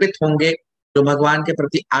समर्पित होंगे, जो भगवान के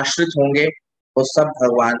प्रति आश्रित होंगे, वो सब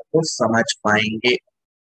भगवान को समझ पाएंगे,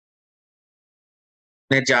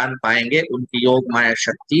 उन्हें जान पाएंगे, उनकी योग माया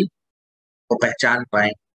शक्ति को पहचान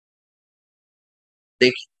पाएंगे।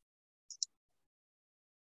 देखिए,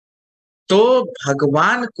 तो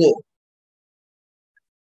भगवान को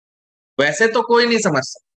वैसे तो कोई नहीं समझ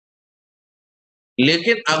सकता,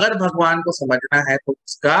 लेकिन अगर भगवान को समझना है तो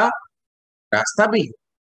उसका रास्ता भी है,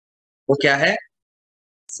 वो क्या है?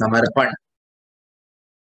 समर्पण,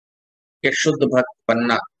 के शुद्ध भक्त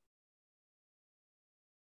बनना,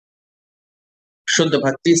 शुद्ध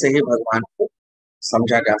भक्ति से ही भगवान को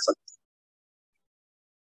समझा जा सकता है।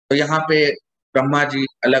 तो यहाँ पे ब्रह्मा जी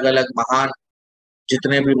अलग अलग महान,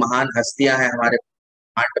 जितने भी महान हस्तियां हैं हमारे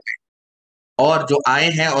ब्रह्मांड में, और जो आए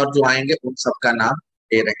हैं और जो आएंगे, उन सबका नाम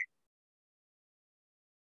दे रहे हैं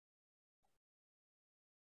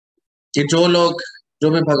कि जो लोग, जो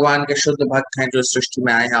भी भगवान के शुद्ध भक्त हैं, जो सृष्टि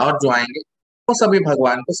में आए हैं और जो आएंगे, वो सभी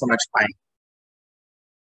भगवान को समझ पाएंगे।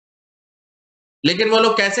 लेकिन वो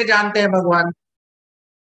लोग कैसे जानते हैं भगवान?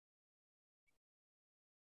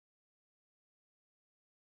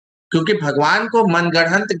 क्योंकि भगवान को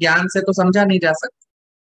मनगढ़ंत ज्ञान से तो समझा नहीं जा सकता।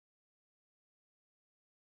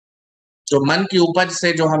 जो मन की उपज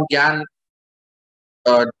से जो हम ज्ञान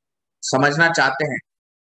समझना चाहते हैं,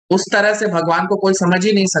 उस तरह से भगवान को कोई समझ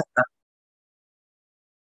ही नहीं सकता।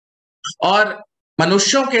 और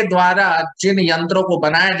मनुष्यों के द्वारा जिन यंत्रों को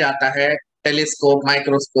बनाया जाता है, टेलीस्कोप,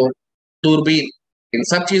 माइक्रोस्कोप, दूरबीन, इन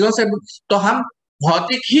सब चीजों से तो हम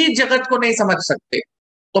भौतिक ही जगत को नहीं समझ सकते,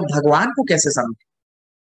 तो भगवान को कैसे समझे?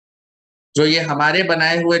 जो ये हमारे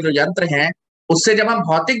बनाए हुए जो यंत्र हैं, उससे जब हम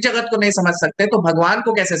भौतिक जगत को नहीं समझ सकते, तो भगवान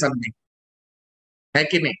को कैसे समझें? है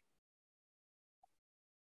कि नहीं?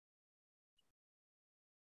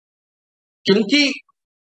 क्योंकि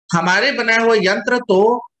हमारे बनाए हुए यंत्र तो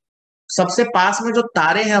सबसे पास में जो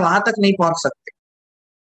तारे हैं वहां तक नहीं पहुंच सकते,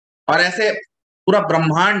 और ऐसे पूरा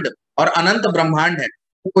ब्रह्मांड और अनंत ब्रह्मांड है,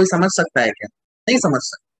 तो कोई समझ सकता है क्या? नहीं समझ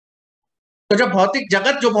सकता। तो जब भौतिक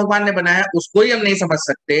जगत जो भगवान ने बनाया उसको ही हम नहीं समझ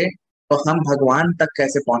सकते, तो हम भगवान तक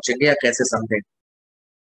कैसे पहुंचेंगे या कैसे समझेंगे?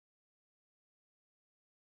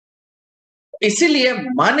 इसीलिए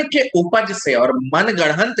मन के उपज से और मन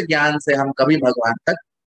गढ़ंत ज्ञान से हम कभी भगवान तक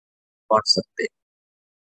पहुंच सकते।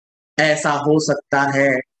 ऐसा हो सकता है,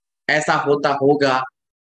 ऐसा होता होगा,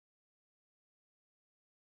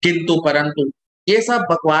 किंतु परंतु, ये सब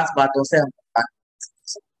बकवास बातों से हम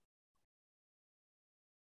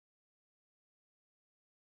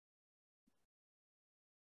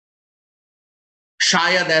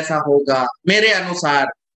शायद ऐसा होगा, मेरे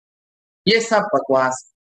अनुसार, ये सब बकवास।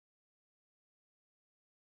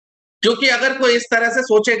 क्योंकि अगर कोई इस तरह से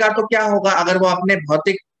सोचेगा तो क्या होगा? अगर वो अपने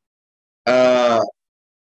भौतिक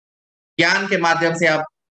ज्ञान के माध्यम से आप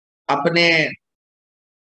अपने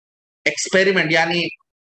एक्सपेरिमेंट यानी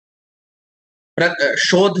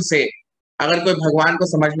शोध से अगर कोई भगवान को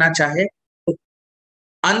समझना चाहे तो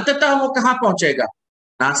अंततः वो कहाँ पहुंचेगा?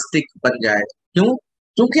 नास्तिक बन जाएगा। क्यों?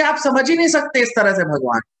 क्योंकि आप समझ ही नहीं सकते इस तरह से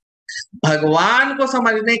भगवान। भगवान को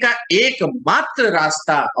समझने का एकमात्र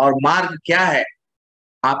रास्ता और मार्ग क्या है?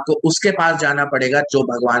 आपको उसके पास जाना पड़ेगा जो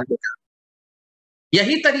भगवान को जाने।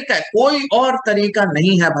 यही तरीका है, कोई और तरीका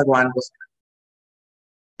नहीं है भगवान को समझना।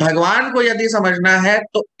 भगवान को यदि समझना है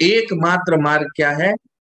तो एकमात्र मार्ग क्या है?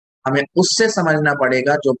 हमें उससे समझना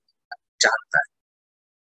पड़ेगा जो जानता है,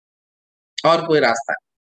 और कोई रास्ता नहीं।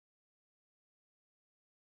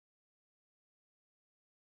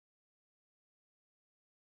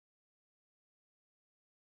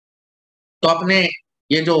 तो अपने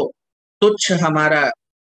ये जो तुच्छ हमारा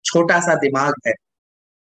छोटा सा दिमाग है,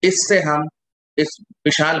 इससे हम इस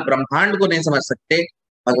विशाल ब्रह्मांड को नहीं समझ सकते,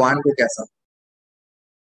 भगवान को क्या समझ।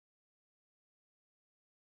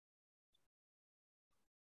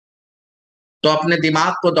 तो अपने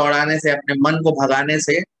दिमाग को दौड़ाने से, अपने मन को भगाने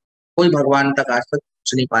से कोई भगवान तक आज तक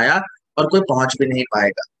पहुंच नहीं पाया और कोई पहुंच भी नहीं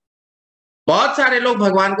पाएगा। बहुत सारे लोग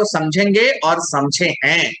भगवान को समझेंगे और समझे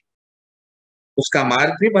हैं, उसका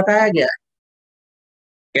मार्ग भी बताया गया है।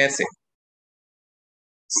 कैसे?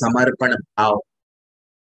 समर्पण भाव,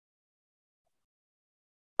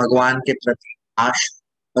 भगवान के प्रति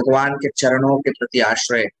भगवान के चरणों के प्रति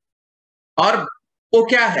आश्रय, और वो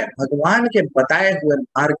क्या है? भगवान के बताए हुए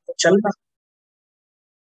मार्ग पर चलना।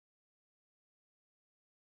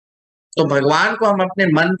 तो भगवान को हम अपने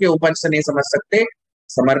मन के उपज से नहीं समझ सकते,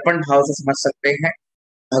 समर्पण भाव से समझ सकते हैं।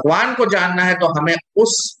 भगवान को जानना है तो हमें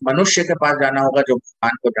उस मनुष्य के पास जाना होगा जो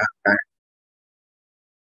भगवान को जानता है।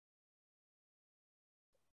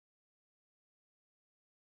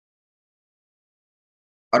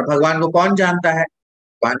 और भगवान को कौन जानता है?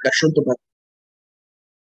 भगवान का शुद्ध भक्त।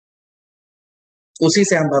 उसी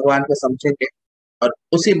से हम भगवान को समझेंगे और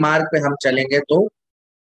उसी मार्ग पे हम चलेंगे तो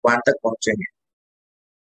भगवान तक पहुंचेंगे।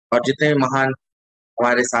 और जितने भी महान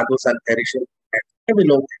हमारे साधु संत है, ऋषि हैं, जितने भी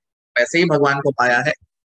लोग हैं, वैसे ही भगवान को पाया है,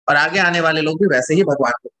 और आगे आने वाले लोग भी वैसे ही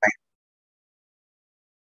भगवान को पाएंगे।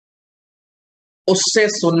 उससे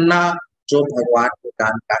सुनना जो भगवान को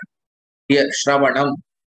जानता है, ये श्रवणम,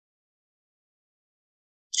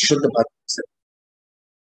 शुद्ध भक्त से।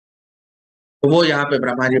 तो वो यहाँ पे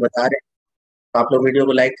ब्रह्मा जी बता रहे हैं। तो आप लोग वीडियो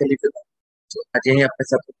को लाइक कर लीजिए। तो आज यही अपने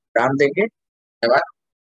सबको विराम देंगे। धन्यवाद।